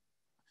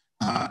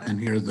 and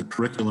here the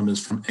curriculum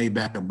is from a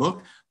Becker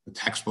book. The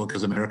textbook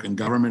is American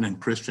Government and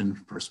Christian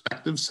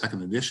Perspectives,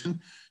 second edition.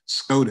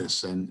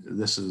 SCOTUS, and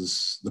this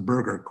is the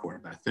Burger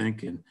Court, I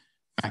think. In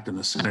fact, in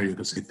the center, you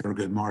can see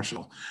Thurgood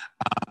Marshall.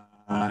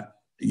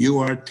 You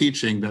are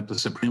teaching that the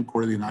Supreme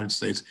Court of the United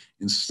States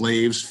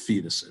enslaves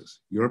fetuses.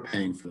 You're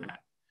paying for that.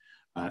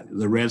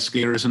 The Red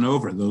Scare isn't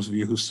over. Those of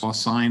you who saw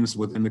signs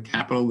within the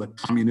Capitol that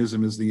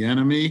communism is the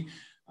enemy,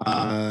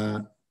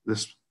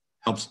 this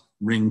helps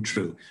ring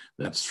true.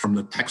 That's from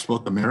the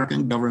textbook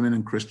American Government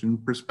and Christian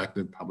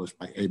Perspective, published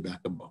by A.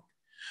 Becker book.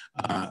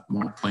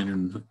 Mark Twain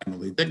and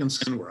Emily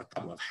Dickinson were a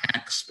couple of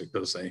hacks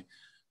because they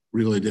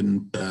really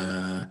didn't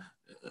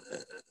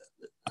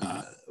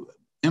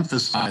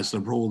emphasize the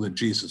role that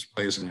Jesus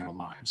plays in our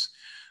lives.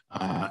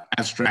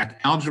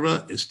 Abstract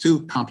algebra is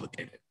too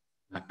complicated.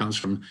 That comes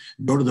from,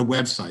 go to the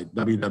website,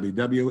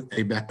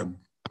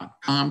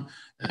 www.abecker.com,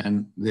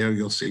 and there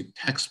you'll see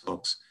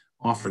textbooks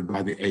offered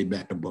by the A.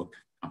 Becker Book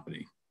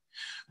Company.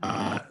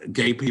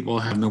 Gay people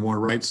have no more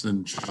rights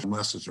than child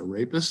molesters or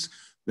rapists.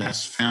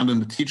 That's found in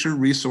the Teacher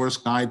Resource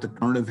Guide to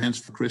Current Events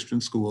for Christian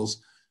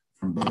Schools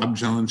from Bob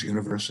Jones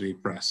University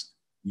Press.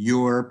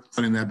 You're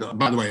putting that,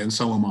 by the way, and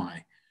so am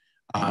I.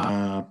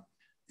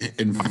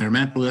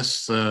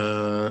 Environmentalists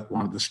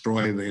want to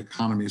destroy the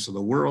economies of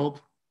the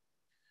world.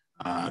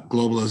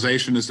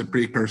 Globalization is the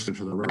precursor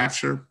to the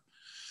rapture.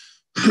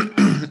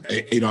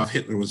 Adolf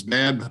Hitler was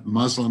bad, but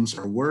Muslims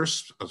are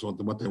worse because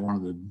of what they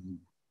wanted to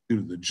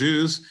do to the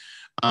Jews.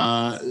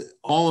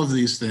 All of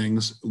these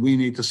things we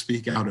need to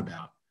speak out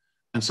about.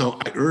 And so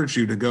I urge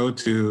you to go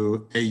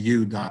to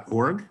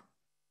au.org.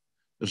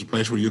 There's a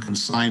place where you can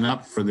sign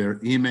up for their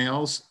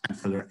emails and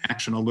for their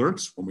action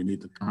alerts when we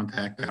need to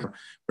contact our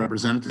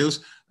representatives.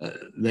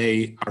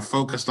 They are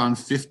focused on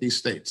 50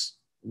 states.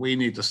 We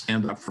need to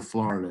stand up for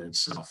Florida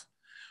itself.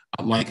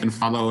 Like and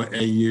follow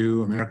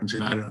AU, Americans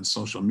United on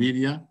social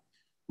media.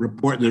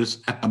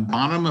 There's at the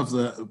bottom of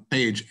the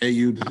page,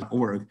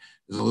 au.org,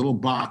 there's a little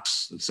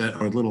box that says,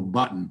 or a little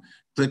button.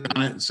 Click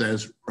on it, it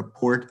says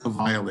report a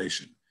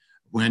violation.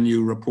 When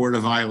you report a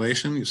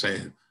violation, you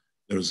say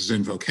there's this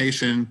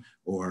invocation,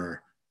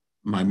 or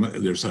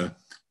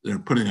they're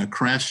putting a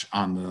creche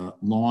on the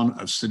lawn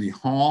of City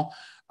Hall.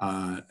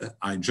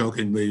 I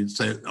jokingly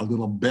say a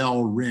little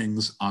bell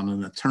rings on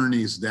an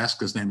attorney's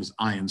desk. His name is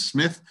Ian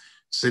Smith,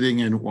 sitting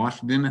in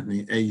Washington in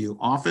the AU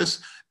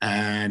office,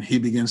 and he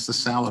begins to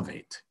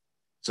salivate.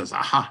 Says,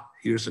 aha,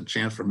 here's a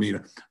chance for me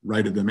to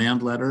write a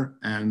demand letter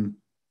and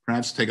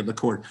perhaps take it to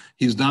court.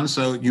 He's done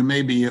so. You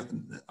may be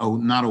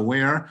not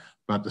aware,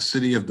 but the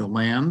city of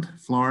DeLand,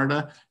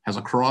 Florida, has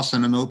a cross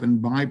and an open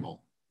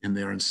Bible in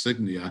their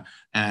insignia,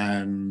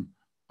 and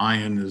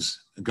Ian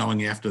is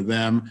going after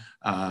them.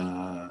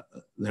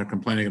 They're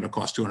complaining it'll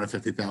cost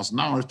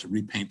 $250,000 to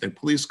repaint their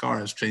police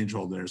cars, change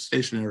all their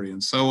stationery,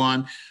 and so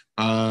on.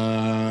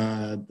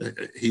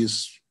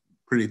 He's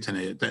pretty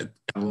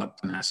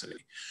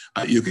tenacity.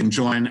 You can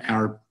join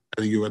our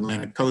U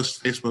Atlantic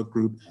Coast Facebook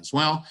group as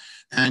well,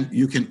 and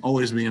you can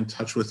always be in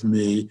touch with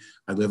me.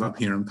 I live up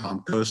here in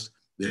Palm Coast.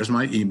 There's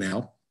my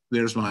email.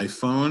 There's my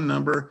phone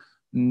number.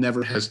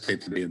 Never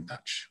hesitate to be in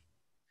touch.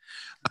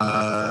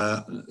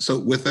 So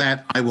with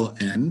that, I will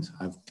end.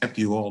 I've kept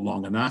you all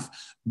long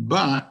enough,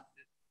 but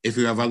if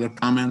you have other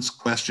comments,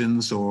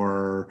 questions,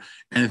 or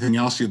anything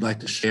else you'd like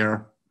to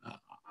share,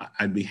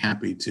 I'd be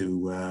happy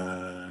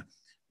to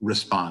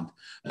respond.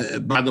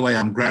 By the way,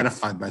 I'm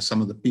gratified by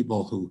some of the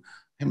people who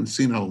I haven't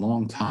seen in a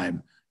long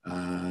time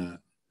and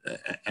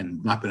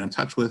not been in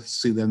touch with.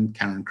 See them,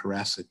 Karen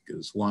Karasik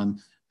is one.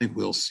 I think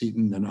Will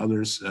Seaton and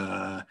others.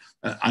 I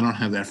don't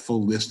have that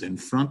full list in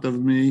front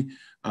of me.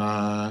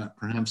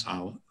 Perhaps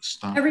I'll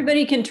stop.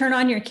 Everybody can turn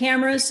on your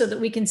cameras so that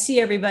we can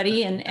see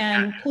everybody.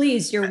 And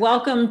please, you're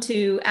welcome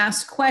to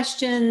ask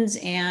questions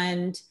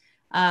and,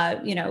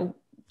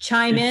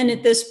 chime in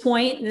at this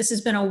point. This has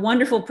been a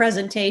wonderful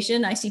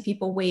presentation. I see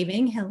people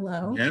waving.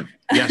 Hello. Yeah.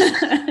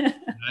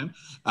 Yes.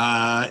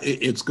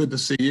 It's good to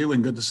see you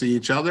and good to see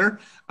each other.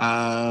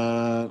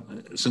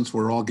 Since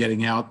we're all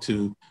getting out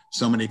to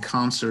so many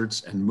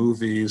concerts and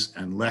movies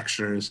and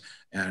lectures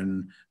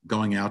and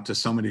going out to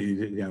so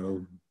many,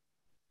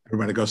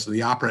 everybody goes to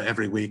the opera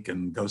every week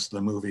and goes to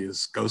the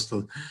movies, goes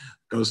to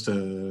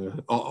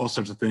all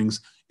sorts of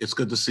things. It's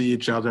good to see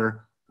each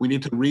other. We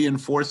need to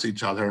reinforce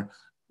each other.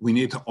 We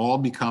need to all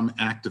become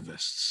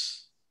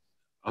activists.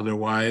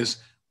 Otherwise,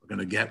 we're going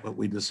to get what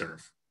we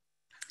deserve.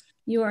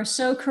 You are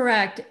so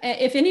correct.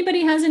 If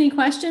anybody has any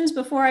questions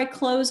before I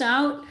close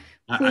out,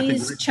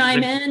 please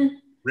chime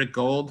in. Rick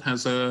Gold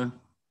has a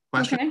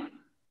question. Okay.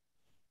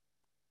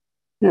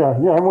 Yeah,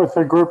 I'm with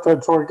a group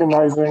that's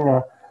organizing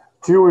a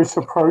Jewish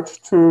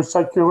approach to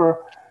separation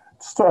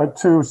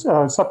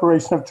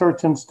of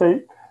church and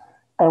state.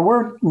 And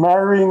we're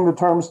marrying the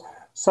terms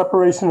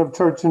separation of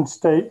church and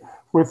state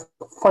with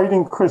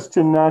fighting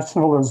Christian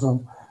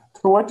nationalism.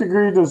 To what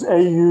degree does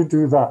AU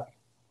do that?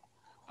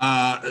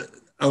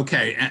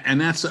 Okay, and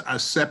that's a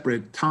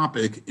separate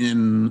topic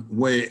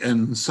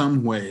in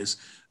some ways.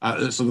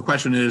 So the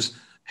question is,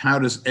 how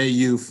does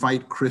AU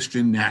fight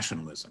Christian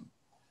nationalism?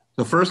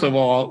 So first of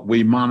all,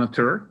 we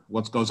monitor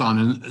what goes on,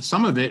 and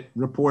some of it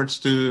reports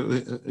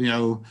to,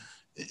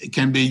 it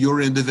can be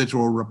your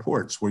individual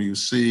reports where you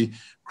see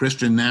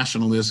Christian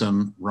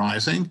nationalism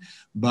rising,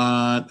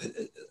 but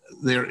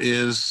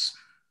he's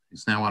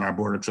now on our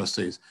board of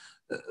trustees.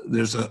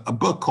 There's a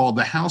book called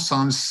The House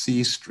on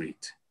C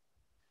Street.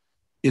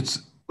 It's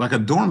like a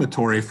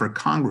dormitory for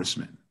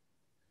congressmen.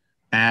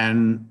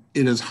 And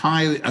it is a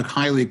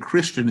highly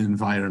Christian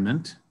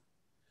environment.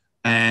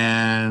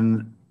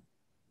 And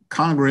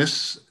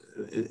Congress,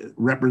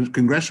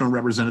 congressional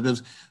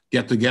representatives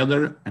get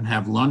together and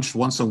have lunch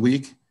once a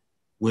week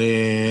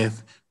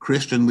with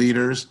Christian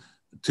leaders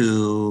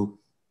to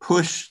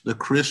push the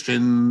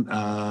Christian,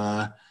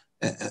 a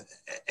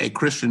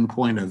Christian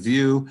point of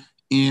view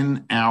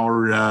in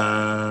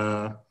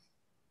our,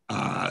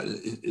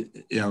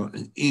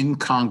 in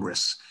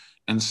Congress.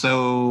 And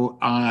so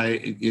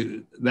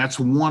that's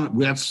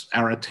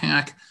our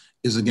attack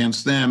is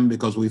against them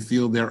because we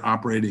feel they're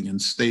operating in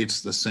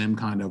states the same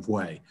kind of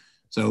way.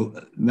 So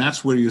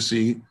that's where you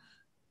see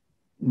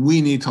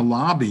we need to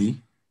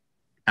lobby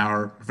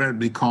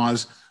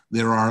because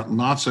there are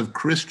lots of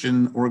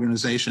Christian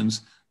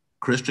organizations,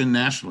 Christian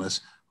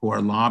nationalists, who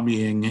are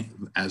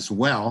lobbying as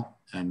well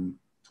and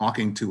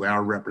talking to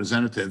our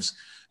representatives.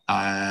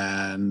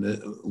 And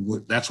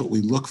that's what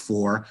we look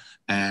for.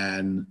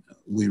 And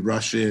we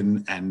rush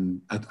in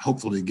and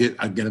hopefully get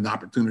an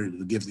opportunity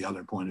to give the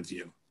other point of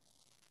view.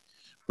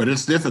 But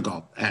it's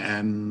difficult.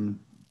 And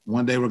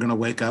one day we're going to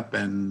wake up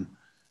and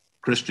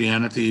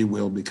Christianity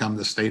will become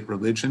the state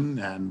religion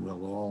and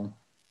we'll all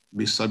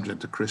be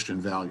subject to Christian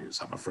values,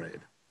 I'm afraid.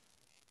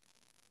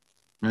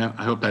 Yeah,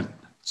 I hope that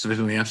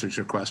sufficiently answers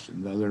your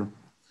question.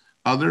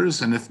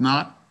 Others, and if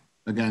not,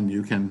 again,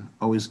 you can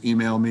always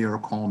email me or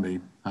call me.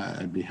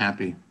 I'd be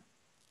happy.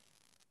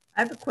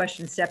 I have a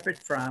question separate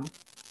from.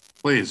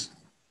 Please.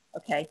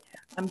 Okay.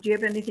 Do you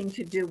have anything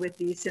to do with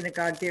the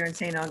synagogue there in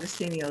St.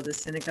 Augustine, the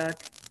oldest synagogue?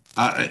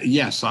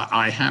 Yes,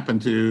 I happen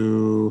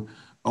to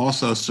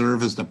also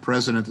serve as the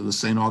president of the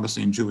St.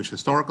 Augustine Jewish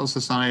Historical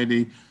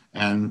Society.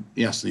 And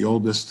yes, the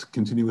oldest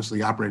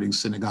continuously operating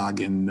synagogue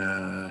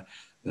in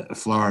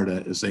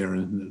Florida is there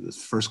in the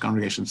First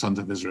Congregation Sons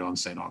of Israel in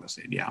St.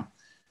 Augustine. Yeah.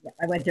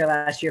 I went there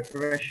last year for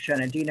Rosh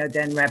Hashanah. Do you know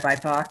then Rabbi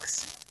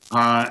Fox?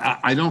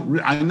 I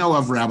know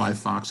of Rabbi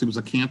Fox. He was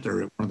a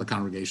cantor at one of the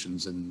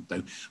congregations, and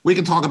we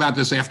can talk about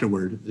this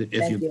afterward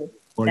if you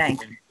can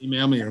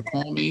email me or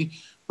call me.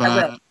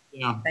 But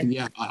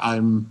yeah,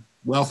 I'm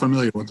well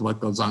familiar with what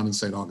goes on in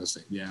St.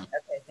 Augustine. Yeah.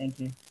 Okay, thank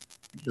you.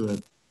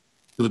 To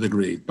a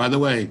degree. By the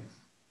way,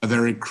 a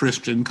very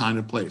Christian kind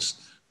of place.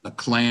 The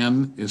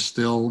Klan is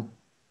still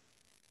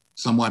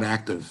somewhat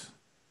active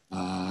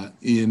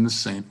in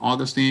St.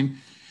 Augustine.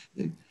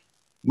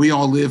 We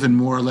all live in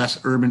more or less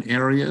urban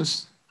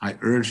areas. I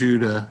urge you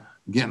to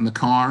get in the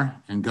car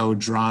and go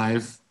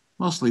drive,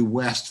 mostly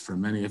west for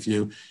many of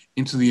you,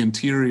 into the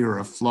interior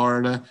of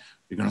Florida.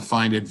 You're going to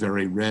find it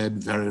very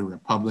red, very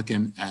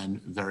Republican,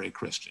 and very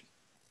Christian.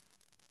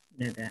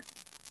 You know that.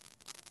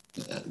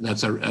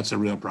 That's a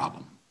real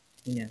problem.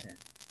 You know that.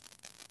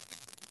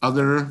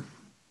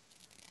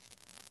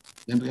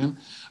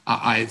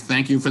 I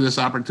thank you for this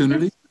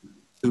opportunity.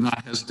 Do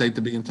not hesitate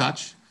to be in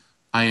touch.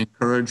 I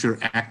encourage your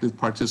active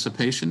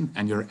participation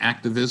and your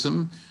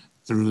activism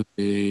through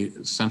the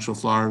Central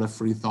Florida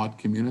Freethought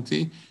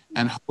community,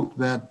 and hope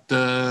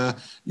that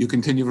you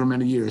continue for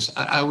many years.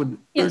 I would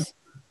urge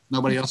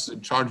nobody else is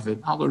in charge of it.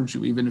 I'll urge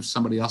you, even if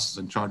somebody else is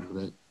in charge of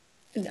it.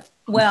 No.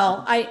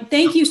 Well, I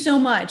thank you so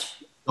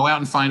much. Go out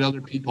and find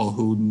other people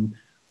who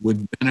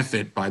would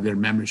benefit by their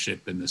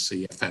membership in the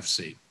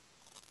CFFC.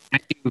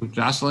 Thank you,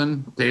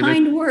 Jocelyn, David.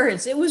 Kind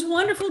words. It was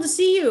wonderful to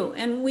see you.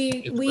 And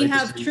we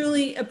have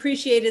truly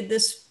appreciated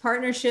this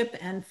partnership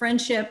and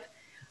friendship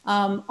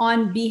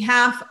on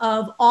behalf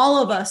of all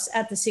of us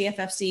at the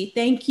CFFC.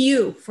 Thank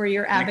you for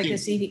your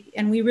advocacy.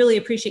 And we really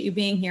appreciate you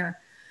being here.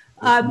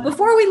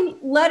 Before we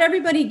let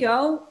everybody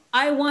go,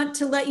 I want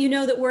to let you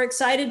know that we're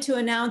excited to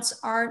announce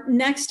our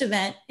next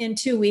event in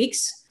 2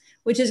 weeks.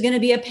 which is going to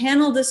be a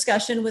panel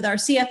discussion with our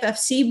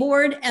CFFC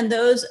board and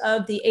those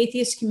of the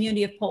atheist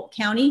community of Polk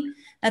County.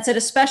 That's at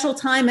a special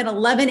time at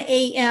 11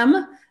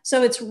 a.m.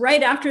 So it's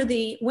right after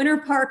the Winter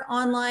Park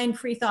Online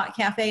Freethought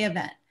Cafe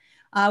event.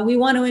 We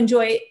want to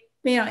invite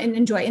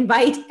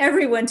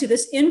everyone to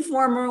this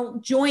informal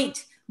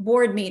joint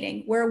board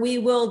meeting where we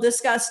will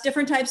discuss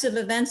different types of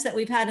events that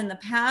we've had in the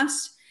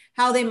past,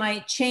 how they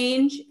might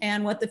change,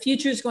 and what the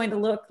future is going to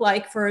look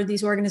like for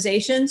these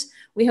organizations.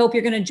 We hope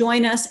you're going to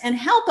join us and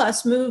help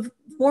us move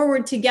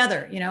forward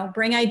together,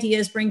 bring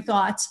ideas, bring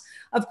thoughts.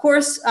 Of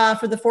course,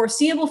 for the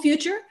foreseeable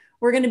future,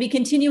 we're going to be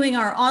continuing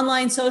our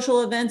online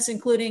social events,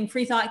 including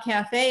Freethought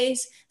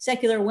Cafes,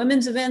 secular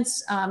women's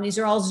events. These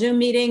are all Zoom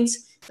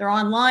meetings. They're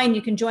online.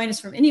 You can join us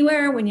from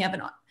anywhere when you have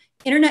an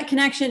internet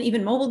connection,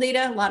 even mobile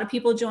data. A lot of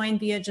people join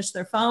via just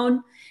their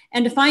phone.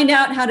 And to find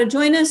out how to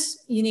join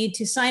us, you need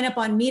to sign up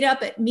on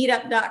Meetup at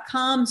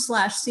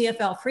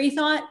meetup.com/CFL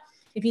Freethought.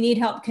 If you need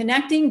help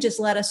connecting, just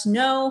let us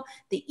know.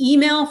 The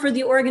email for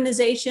the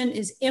organization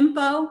is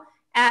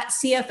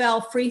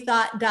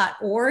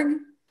info@cflfreethought.org.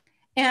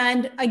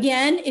 And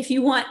again, if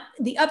you want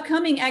the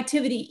upcoming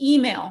activity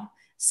email,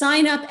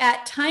 sign up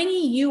at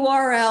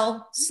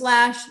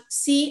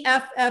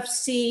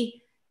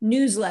tinyurl/CFFC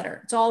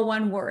newsletter. It's all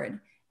one word.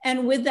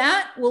 And with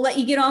that, we'll let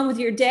you get on with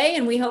your day,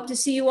 and we hope to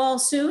see you all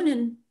soon,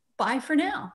 and bye for now.